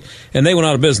 minutes late. And they went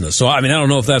out of business. So, I mean, I don't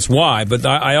know if that's why, but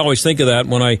I always think of that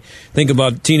when I think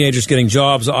about teenagers getting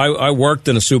jobs. I worked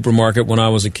in a supermarket when I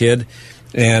was a kid,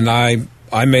 and I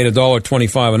made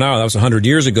 $1.25 an hour. That was 100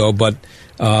 years ago, but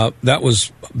that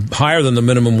was higher than the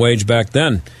minimum wage back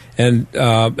then. And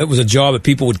it was a job that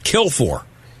people would kill for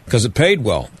because it paid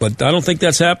well. But I don't think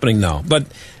that's happening now. But,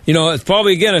 it's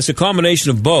probably, again, it's a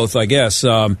combination of both, I guess.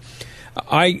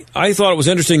 I thought it was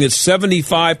interesting that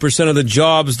 75% of the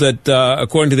jobs that,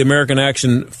 according to the American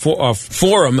Action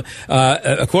Forum,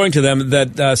 according to them,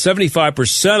 that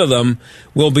 75% of them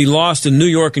will be lost in New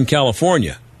York and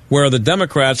California, where the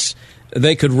Democrats,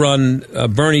 they could run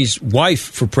Bernie's wife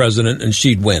for president and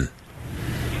she'd win.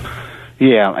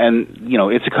 Yeah, and,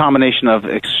 it's a combination of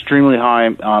extremely high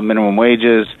minimum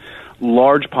wages,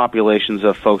 large populations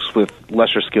of folks with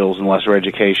lesser skills and lesser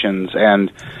educations, and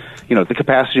the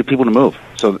capacity of people to move.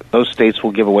 So those states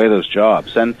will give away those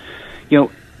jobs. And,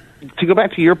 to go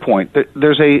back to your point,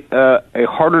 there's a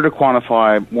harder to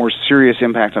quantify, more serious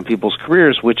impact on people's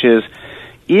careers, which is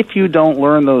if you don't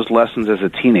learn those lessons as a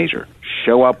teenager,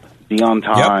 show up, be on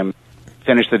time,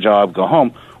 finish the job, go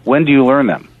home, when do you learn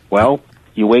them? Well,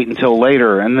 you wait until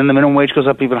later, and then the minimum wage goes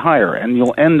up even higher, and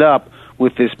you'll end up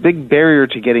with this big barrier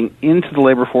to getting into the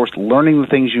labor force, learning the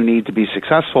things you need to be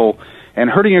successful, and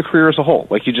hurting your career as a whole.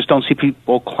 Like, you just don't see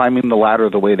people climbing the ladder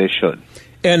the way they should.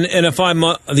 And if I'm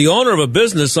the owner of a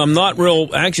business, I'm not real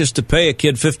anxious to pay a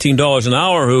kid $15 an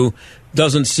hour who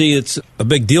doesn't see it's a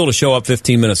big deal to show up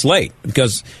 15 minutes late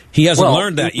because he hasn't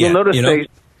learned that yet. You'll notice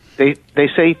they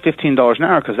say $15 an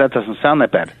hour because that doesn't sound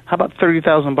that bad. How about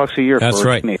 $30,000 a year? That's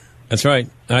right. That's right.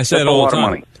 I say it all the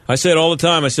time. I say it all the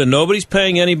time. I said nobody's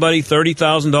paying anybody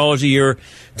 $30,000 a year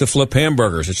to flip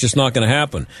hamburgers. It's just not going to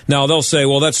happen. Now they'll say,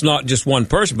 well, that's not just one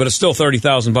person, but it's still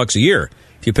 $30,000 a year.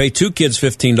 If you pay two kids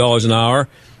 $15 an hour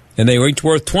and they each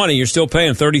worth $20, you're still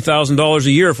paying $30,000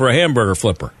 a year for a hamburger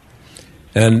flipper.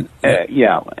 And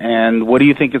yeah. And what do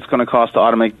you think it's going to cost to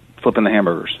automate flipping the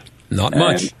hamburgers? Not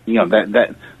much. And, you know,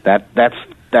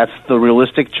 that's the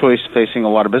realistic choice facing a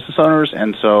lot of business owners,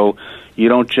 and so you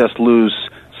don't just lose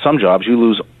some jobs, you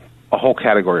lose a whole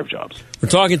category of jobs. We're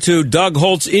talking to Doug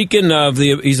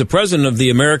Holtz-Eakin. He's the president of the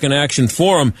American Action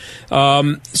Forum.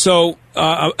 California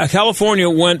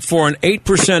went for an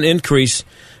 8% increase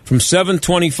from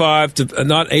 725 to,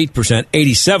 not 8%,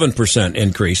 87%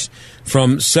 increase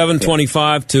from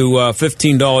 725 to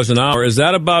 $15 an hour. Is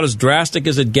that about as drastic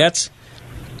as it gets?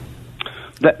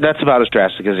 That's about as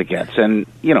drastic as it gets. And,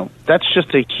 you know, that's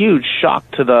just a huge shock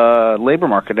to the labor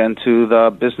market and to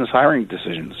the business hiring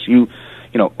decisions. You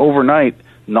know, overnight,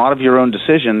 not of your own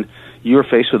decision, you're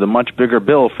faced with a much bigger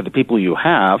bill for the people you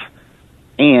have,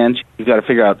 and you've got to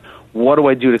figure out, what do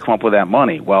I do to come up with that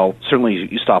money? Well, certainly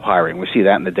you stop hiring. We see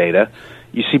that in the data.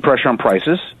 You see pressure on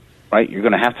prices, right? You're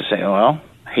going to have to say, well,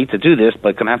 I hate to do this,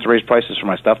 but going to have to raise prices for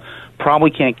my stuff.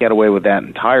 Probably can't get away with that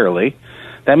entirely.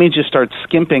 That means you start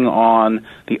skimping on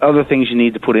the other things you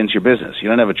need to put into your business. You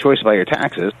don't have a choice about your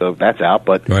taxes, so that's out,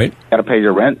 but you got to pay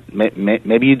your rent.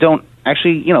 Maybe you don't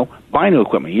actually, buy new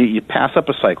equipment. You pass up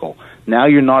a cycle. Now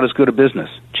you're not as good a business.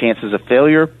 Chances of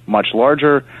failure, much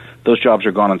larger. Those jobs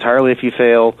are gone entirely if you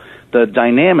fail. The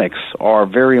dynamics are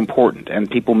very important,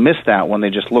 and people miss that when they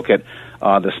just look at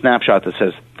the snapshot that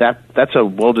says that's a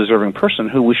well-deserving person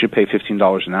who we should pay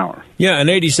 $15 an hour. Yeah, and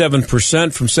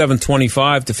 87% from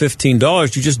 $7.25 to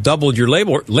 $15, you just doubled your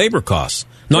labor costs.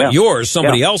 Not yours,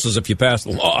 somebody else's if you pass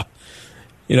the law.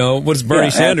 What does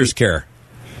Bernie Sanders care?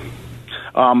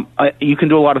 You can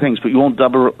do a lot of things, but you won't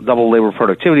double labor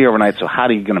productivity overnight, so how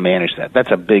are you going to manage that?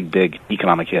 That's a big, big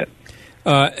economic hit.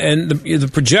 And the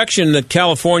projection that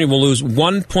California will lose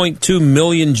 1.2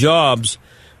 million jobs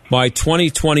by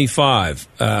 2025.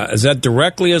 Is that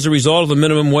directly as a result of the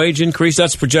minimum wage increase?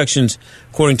 That's projections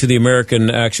according to the American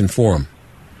Action Forum.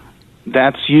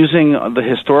 That's using the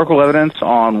historical evidence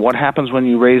on what happens when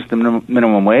you raise the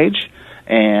minimum wage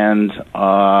and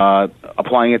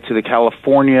applying it to the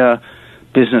California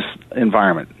business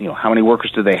environment. How many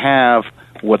workers do they have?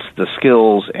 What's the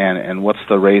skills and what's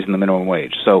the raise in the minimum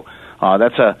wage? So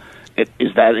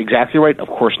is that exactly right? Of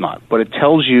course not. But it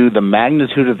tells you the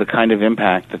magnitude of the kind of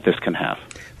impact that this can have.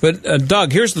 But,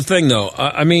 Doug, here's the thing, though.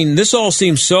 This all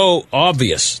seems so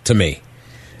obvious to me.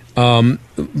 And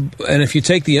if you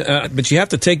take but you have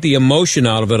to take the emotion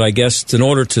out of it, I guess, in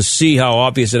order to see how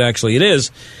obvious it actually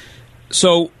is.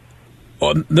 So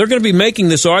they're going to be making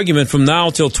this argument from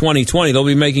now till 2020. They'll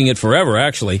be making it forever,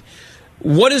 actually.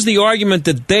 What is the argument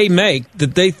that they make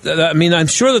I'm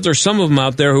sure that there's some of them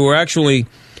out there who are actually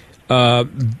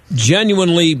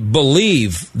genuinely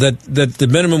believe that the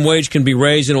minimum wage can be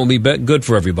raised and it will be good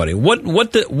for everybody.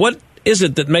 What is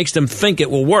it that makes them think it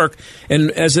will work?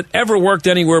 And has it ever worked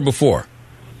anywhere before?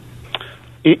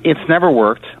 It's never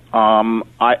worked.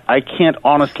 I can't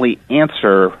honestly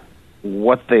answer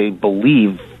what they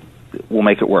believe will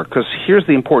make it work, because here's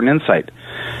the important insight.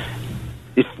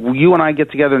 If you and I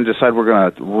get together and decide we're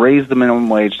going to raise the minimum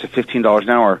wage to $15 an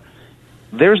hour,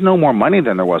 there's no more money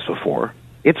than there was before.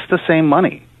 It's the same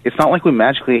money. It's not like we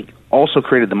magically also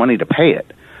created the money to pay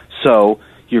it. So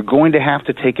you're going to have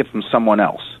to take it from someone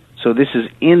else. So this is,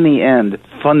 in the end,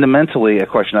 fundamentally a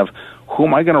question of who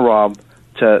am I going to rob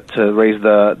to raise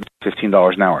the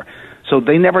 $15 an hour? So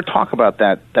they never talk about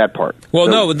that part. Well,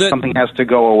 so something has to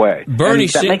go away. That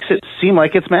makes it seem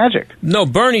like it's magic. No,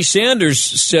 Bernie Sanders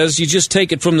says you just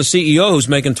take it from the CEO who's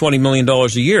making $20 million a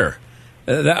year.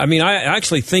 I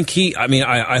actually think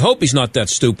I hope he's not that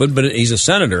stupid, but he's a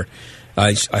senator.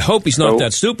 I hope he's not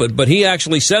that stupid, but he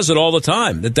actually says it all the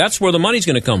time, that's where the money's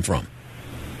going to come from.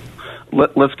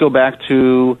 Let's go back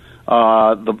to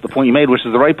the point you made, which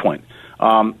is the right point.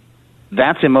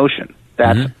 That's emotion.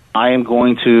 That's I am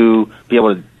going to be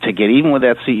able to get even with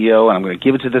that CEO, and I'm going to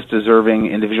give it to this deserving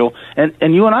individual.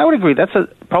 And you and I would agree that's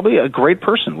probably a great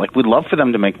person. Like, we'd love for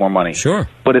them to make more money. Sure.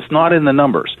 But it's not in the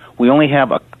numbers. We only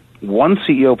have one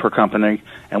CEO per company,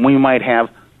 and we might have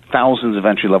thousands of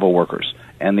entry-level workers.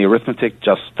 And the arithmetic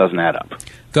just doesn't add up.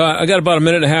 I got about a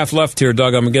minute and a half left here,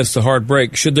 Doug. I'm against a hard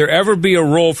break. Should there ever be a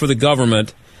role for the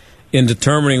government in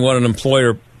determining what an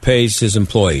employer pays his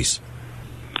employees?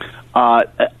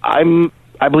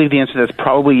 I believe the answer to that is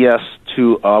probably yes,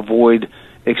 to avoid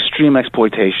extreme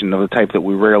exploitation of the type that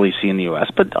we rarely see in the U.S.,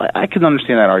 but I can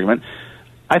understand that argument.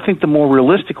 I think the more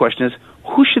realistic question is,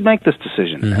 who should make this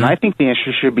decision? Mm-hmm. And I think the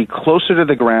answer should be closer to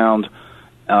the ground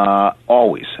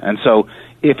always. And so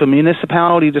if a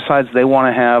municipality decides they want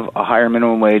to have a higher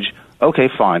minimum wage, okay,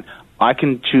 fine. I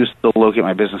can choose to locate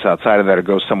my business outside of that or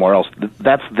go somewhere else.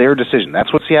 That's their decision.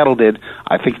 That's what Seattle did.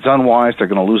 I think it's unwise. They're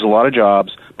going to lose a lot of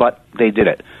jobs, but they did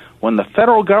it. When the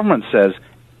federal government says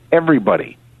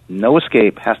everybody, no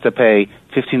escape, has to pay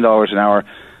 $15 an hour,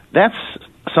 that's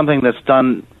something that's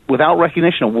done without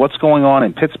recognition of what's going on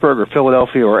in Pittsburgh or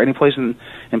Philadelphia or any place in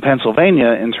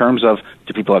Pennsylvania in terms of,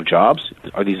 do people have jobs?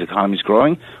 Are these economies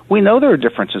growing? We know there are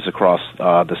differences across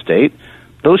the state.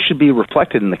 Those should be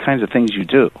reflected in the kinds of things you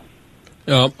do.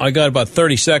 I got about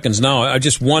 30 seconds now. I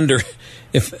just wonder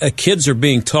if kids are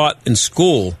being taught in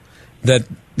school that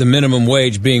the minimum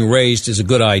wage being raised is a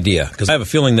good idea, because I have a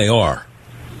feeling they are.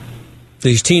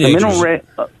 These teenagers.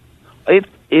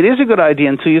 It is a good idea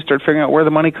until you start figuring out where the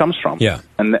money comes from. Yeah.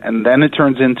 And then it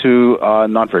turns into a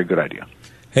not very good idea.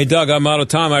 Hey, Doug, I'm out of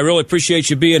time. I really appreciate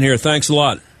you being here. Thanks a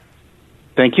lot.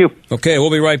 Thank you. Okay,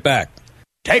 we'll be right back.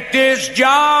 Take this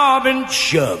job and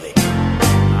shove it.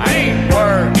 I ain't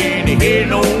working here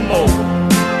no more.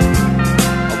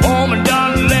 A woman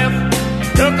done left,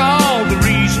 took all the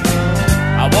reason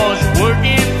I was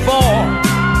working for.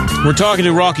 We're talking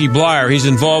to Rocky Blyer. He's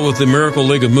involved with the Miracle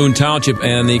League of Moon Township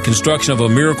and the construction of a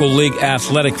Miracle League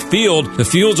athletic field. The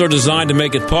fields are designed to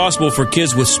make it possible for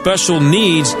kids with special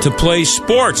needs to play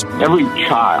sports. Every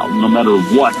child, no matter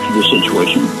what the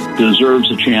situation, deserves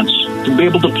a chance to be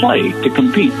able to play, to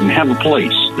compete, and have a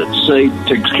place that's safe,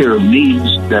 takes care of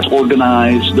needs, that's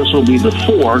organized. This will be the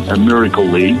fourth Miracle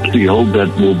League field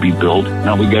that will be built.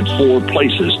 Now we got 4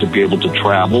 places to be able to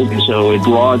travel, so it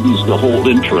broadens the whole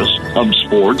interest of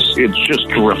sports. It's just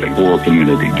terrific for a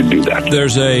community to do that.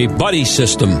 There's a buddy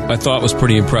system I thought was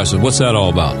pretty impressive. What's that all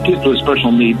about? Kids with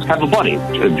special needs have a buddy,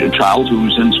 a child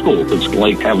who's in school. It's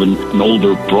like having an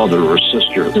older brother or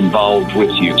sister involved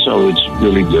with you. So it's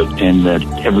really good, and that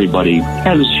everybody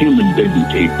has human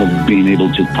dignity of being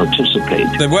able to participate.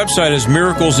 The website is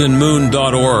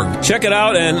miraclesinmoon.org. Check it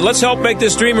out, and let's help make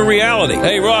this dream a reality.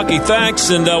 Hey, Rocky,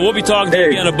 thanks, and we'll be talking to you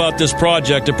again about this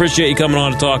project. Appreciate you coming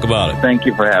on to talk about it. Thank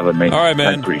you for having me. All right,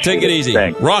 man. Take it easy.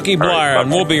 Thanks. Rocky Blyer, and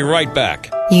we'll be right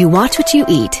back. You watch what you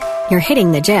eat. You're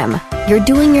hitting the gym. You're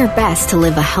doing your best to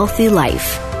live a healthy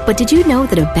life. But did you know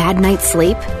that a bad night's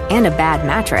sleep and a bad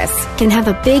mattress can have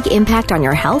a big impact on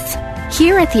your health?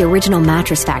 Here at the Original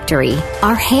Mattress Factory,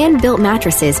 our hand-built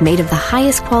mattresses made of the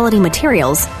highest quality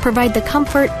materials provide the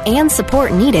comfort and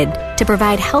support needed to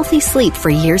provide healthy sleep for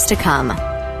years to come.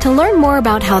 To learn more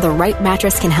about how the right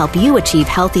mattress can help you achieve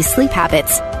healthy sleep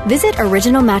habits, visit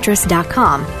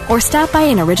originalmattress.com or stop by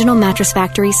an Original Mattress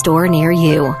Factory store near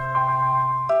you.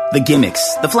 The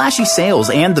gimmicks, the flashy sales,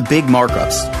 and the big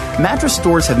markups. Mattress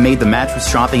stores have made the mattress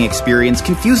shopping experience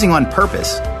confusing on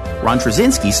purpose. Ron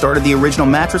Trzynski started the Original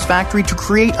Mattress Factory to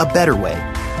create a better way.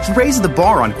 He raised the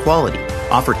bar on quality,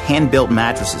 offered hand-built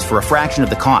mattresses for a fraction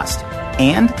of the cost,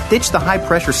 and ditched the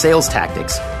high-pressure sales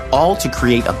tactics, all to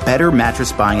create a better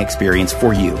mattress buying experience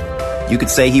for you. You could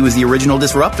say he was the original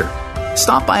disruptor.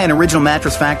 Stop by an Original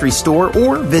Mattress Factory store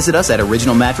or visit us at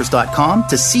originalmattress.com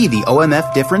to see the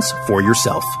OMF difference for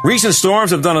yourself. Recent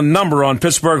storms have done a number on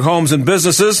Pittsburgh homes and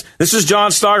businesses. This is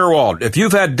John Steigerwald. If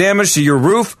you've had damage to your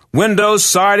roof, windows,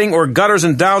 siding, or gutters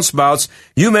and downspouts,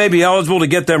 you may be eligible to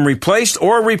get them replaced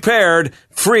or repaired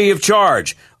free of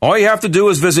charge. All you have to do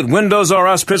is visit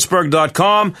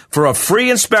WindowsRUsPittsburgh.com for a free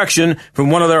inspection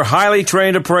from one of their highly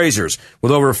trained appraisers.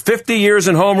 With over 50 years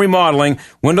in home remodeling,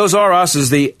 Windows R Us is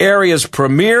the area's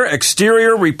premier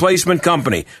exterior replacement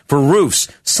company for roofs,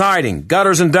 siding,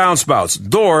 gutters and downspouts,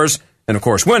 doors, and of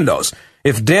course windows.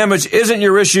 If damage isn't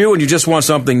your issue and you just want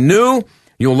something new,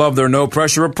 you'll love their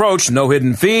no-pressure approach, no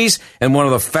hidden fees, and one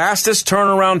of the fastest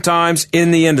turnaround times in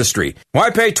the industry.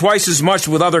 Why pay twice as much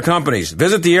with other companies?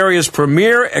 Visit the area's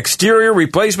premier exterior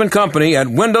replacement company at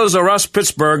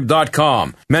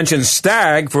WindowsRUsPittsburgh.com. Mention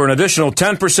STAG for an additional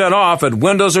 10% off at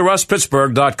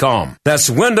WindowsRUsPittsburgh.com.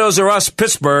 That's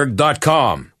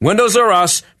WindowsRUsPittsburgh.com. Windows R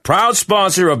Us, proud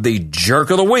sponsor of the Jerk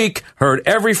of the Week, heard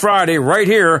every Friday right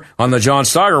here on the John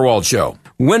Steigerwald Show.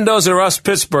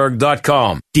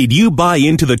 WindowsRUsPittsburgh.com. Did you buy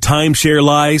into the timeshare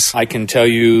lies? I can tell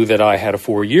you that I had a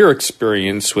 4-year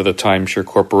experience with a timeshare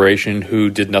corporation who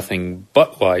did nothing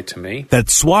but lie to me. That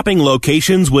swapping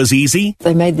locations was easy?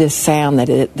 They made this sound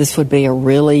that this would be a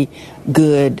really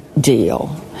good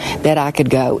deal. that I could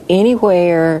go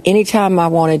anywhere, anytime I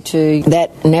wanted to.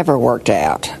 That never worked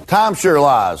out. Timeshare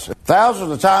lies.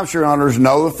 Thousands of timeshare owners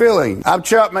know the feeling. I'm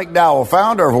Chuck McDowell,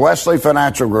 founder of Wesley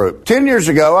Financial Group. 10 years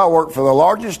ago, I worked for the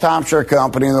largest timeshare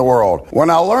company in the world. When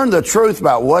I learned the truth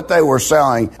about what they were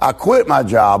selling, I quit my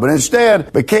job and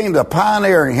instead became the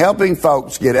pioneer in helping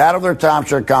folks get out of their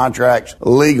timeshare contracts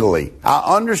legally.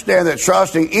 I understand that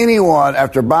trusting anyone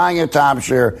after buying a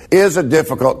timeshare is a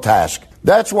difficult task.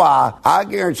 That's why I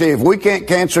guarantee if we can't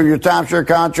cancel your timeshare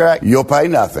contract, you'll pay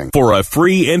nothing. For a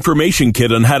free information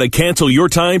kit on how to cancel your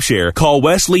timeshare, call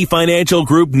Wesley Financial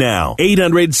Group now.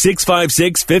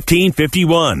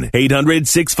 800-656-1551.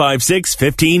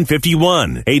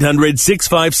 800-656-1551.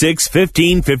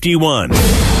 800-656-1551.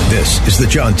 This is the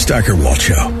John Steigerwald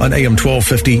Show on AM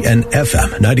 1250 and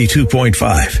FM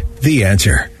 92.5. The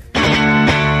Answer.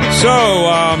 So,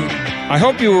 I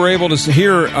hope you were able to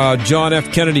hear John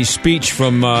F. Kennedy's speech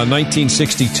from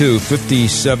 1962,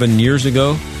 57 years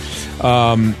ago.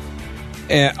 And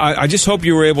I just hope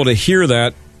you were able to hear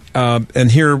that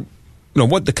and hear,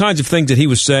 what the kinds of things that he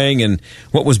was saying and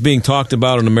what was being talked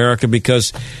about in America.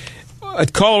 Because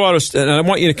at Colorado, and I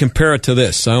want you to compare it to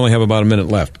this. I only have about a minute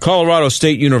left. Colorado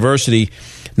State University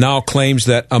now claims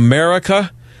that America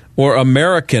or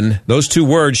American, those two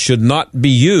words should not be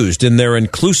used in their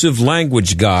inclusive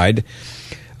language guide.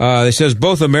 It says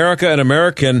both America and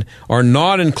American are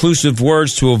non-inclusive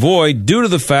words to avoid due to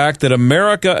the fact that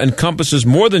America encompasses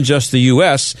more than just the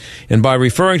U.S., and by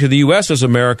referring to the U.S. as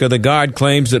America, the guide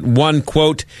claims that one,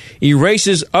 quote,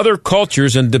 erases other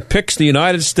cultures and depicts the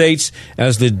United States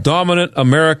as the dominant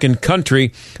American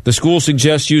country. The school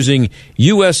suggests using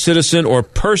U.S. citizen or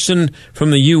person from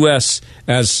the U.S.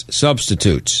 as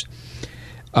substitutes.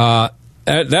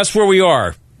 That's where we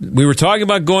are. We were talking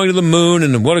about going to the moon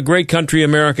and what a great country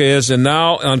America is, and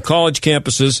now on college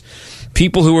campuses,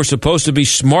 people who are supposed to be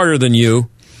smarter than you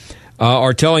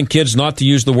are telling kids not to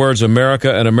use the words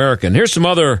America and American. Here's some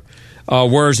other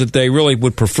words that they really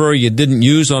would prefer you didn't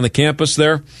use on the campus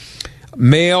there.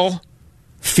 Male,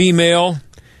 female,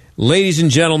 ladies and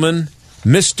gentlemen,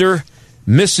 Mr.,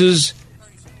 Mrs.,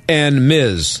 and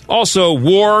Ms. Also,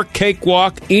 war,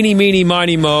 cakewalk, eeny, meeny,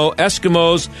 miny, mo,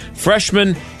 Eskimos,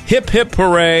 freshmen, hip, hip,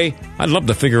 hooray. I'd love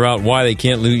to figure out why they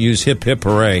can't use hip, hip,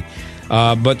 hooray.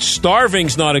 But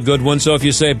starving's not a good one, so if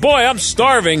you say, boy, I'm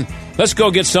starving, let's go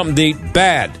get something to eat,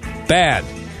 bad.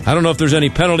 I don't know if there's any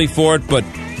penalty for it, but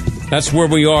that's where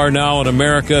we are now in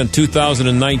America in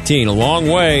 2019. A long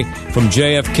way from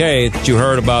JFK that you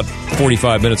heard about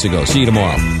 45 minutes ago. See you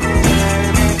tomorrow.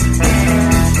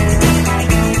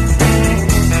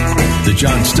 The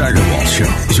John Steigerwald Show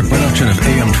is a production of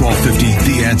AM 1250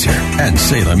 The Answer and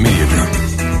Salem Media Group.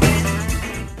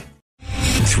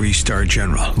 3-star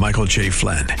General Michael J.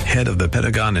 Flynn, head of the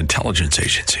Pentagon Intelligence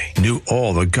Agency, knew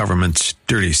all the government's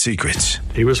dirty secrets.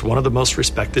 He was one of the most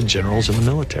respected generals in the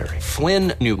military.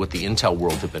 Flynn knew what the intel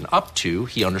world had been up to.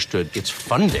 He understood its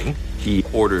funding. He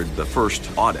ordered the first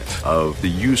audit of the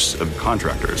use of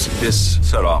contractors. This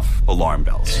set off alarm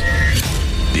bells.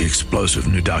 The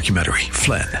explosive new documentary,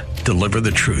 Flynn, Deliver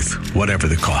the Truth, Whatever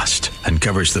the Cost,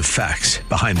 uncovers the facts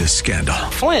behind this scandal.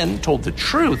 Flynn told the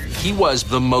truth. He was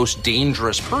the most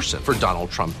dangerous person for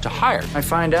Donald Trump to hire. I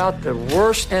find out the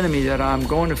worst enemy that I'm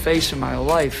going to face in my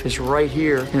life is right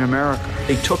here in America.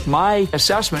 They took my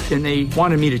assessment and they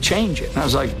wanted me to change it. And I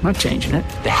was like, I'm not changing it.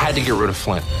 They had to get rid of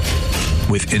Flynn.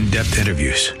 With in-depth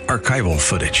interviews, archival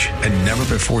footage, and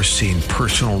never-before-seen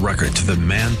personal records of the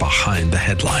man behind the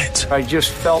headlines. I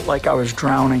just felt like I was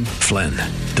drowning. Flynn,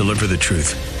 Deliver the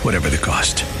Truth, Whatever the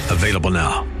Cost. Available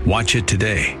now. Watch it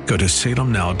today. Go to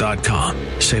salemnow.com.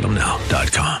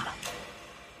 salemnow.com.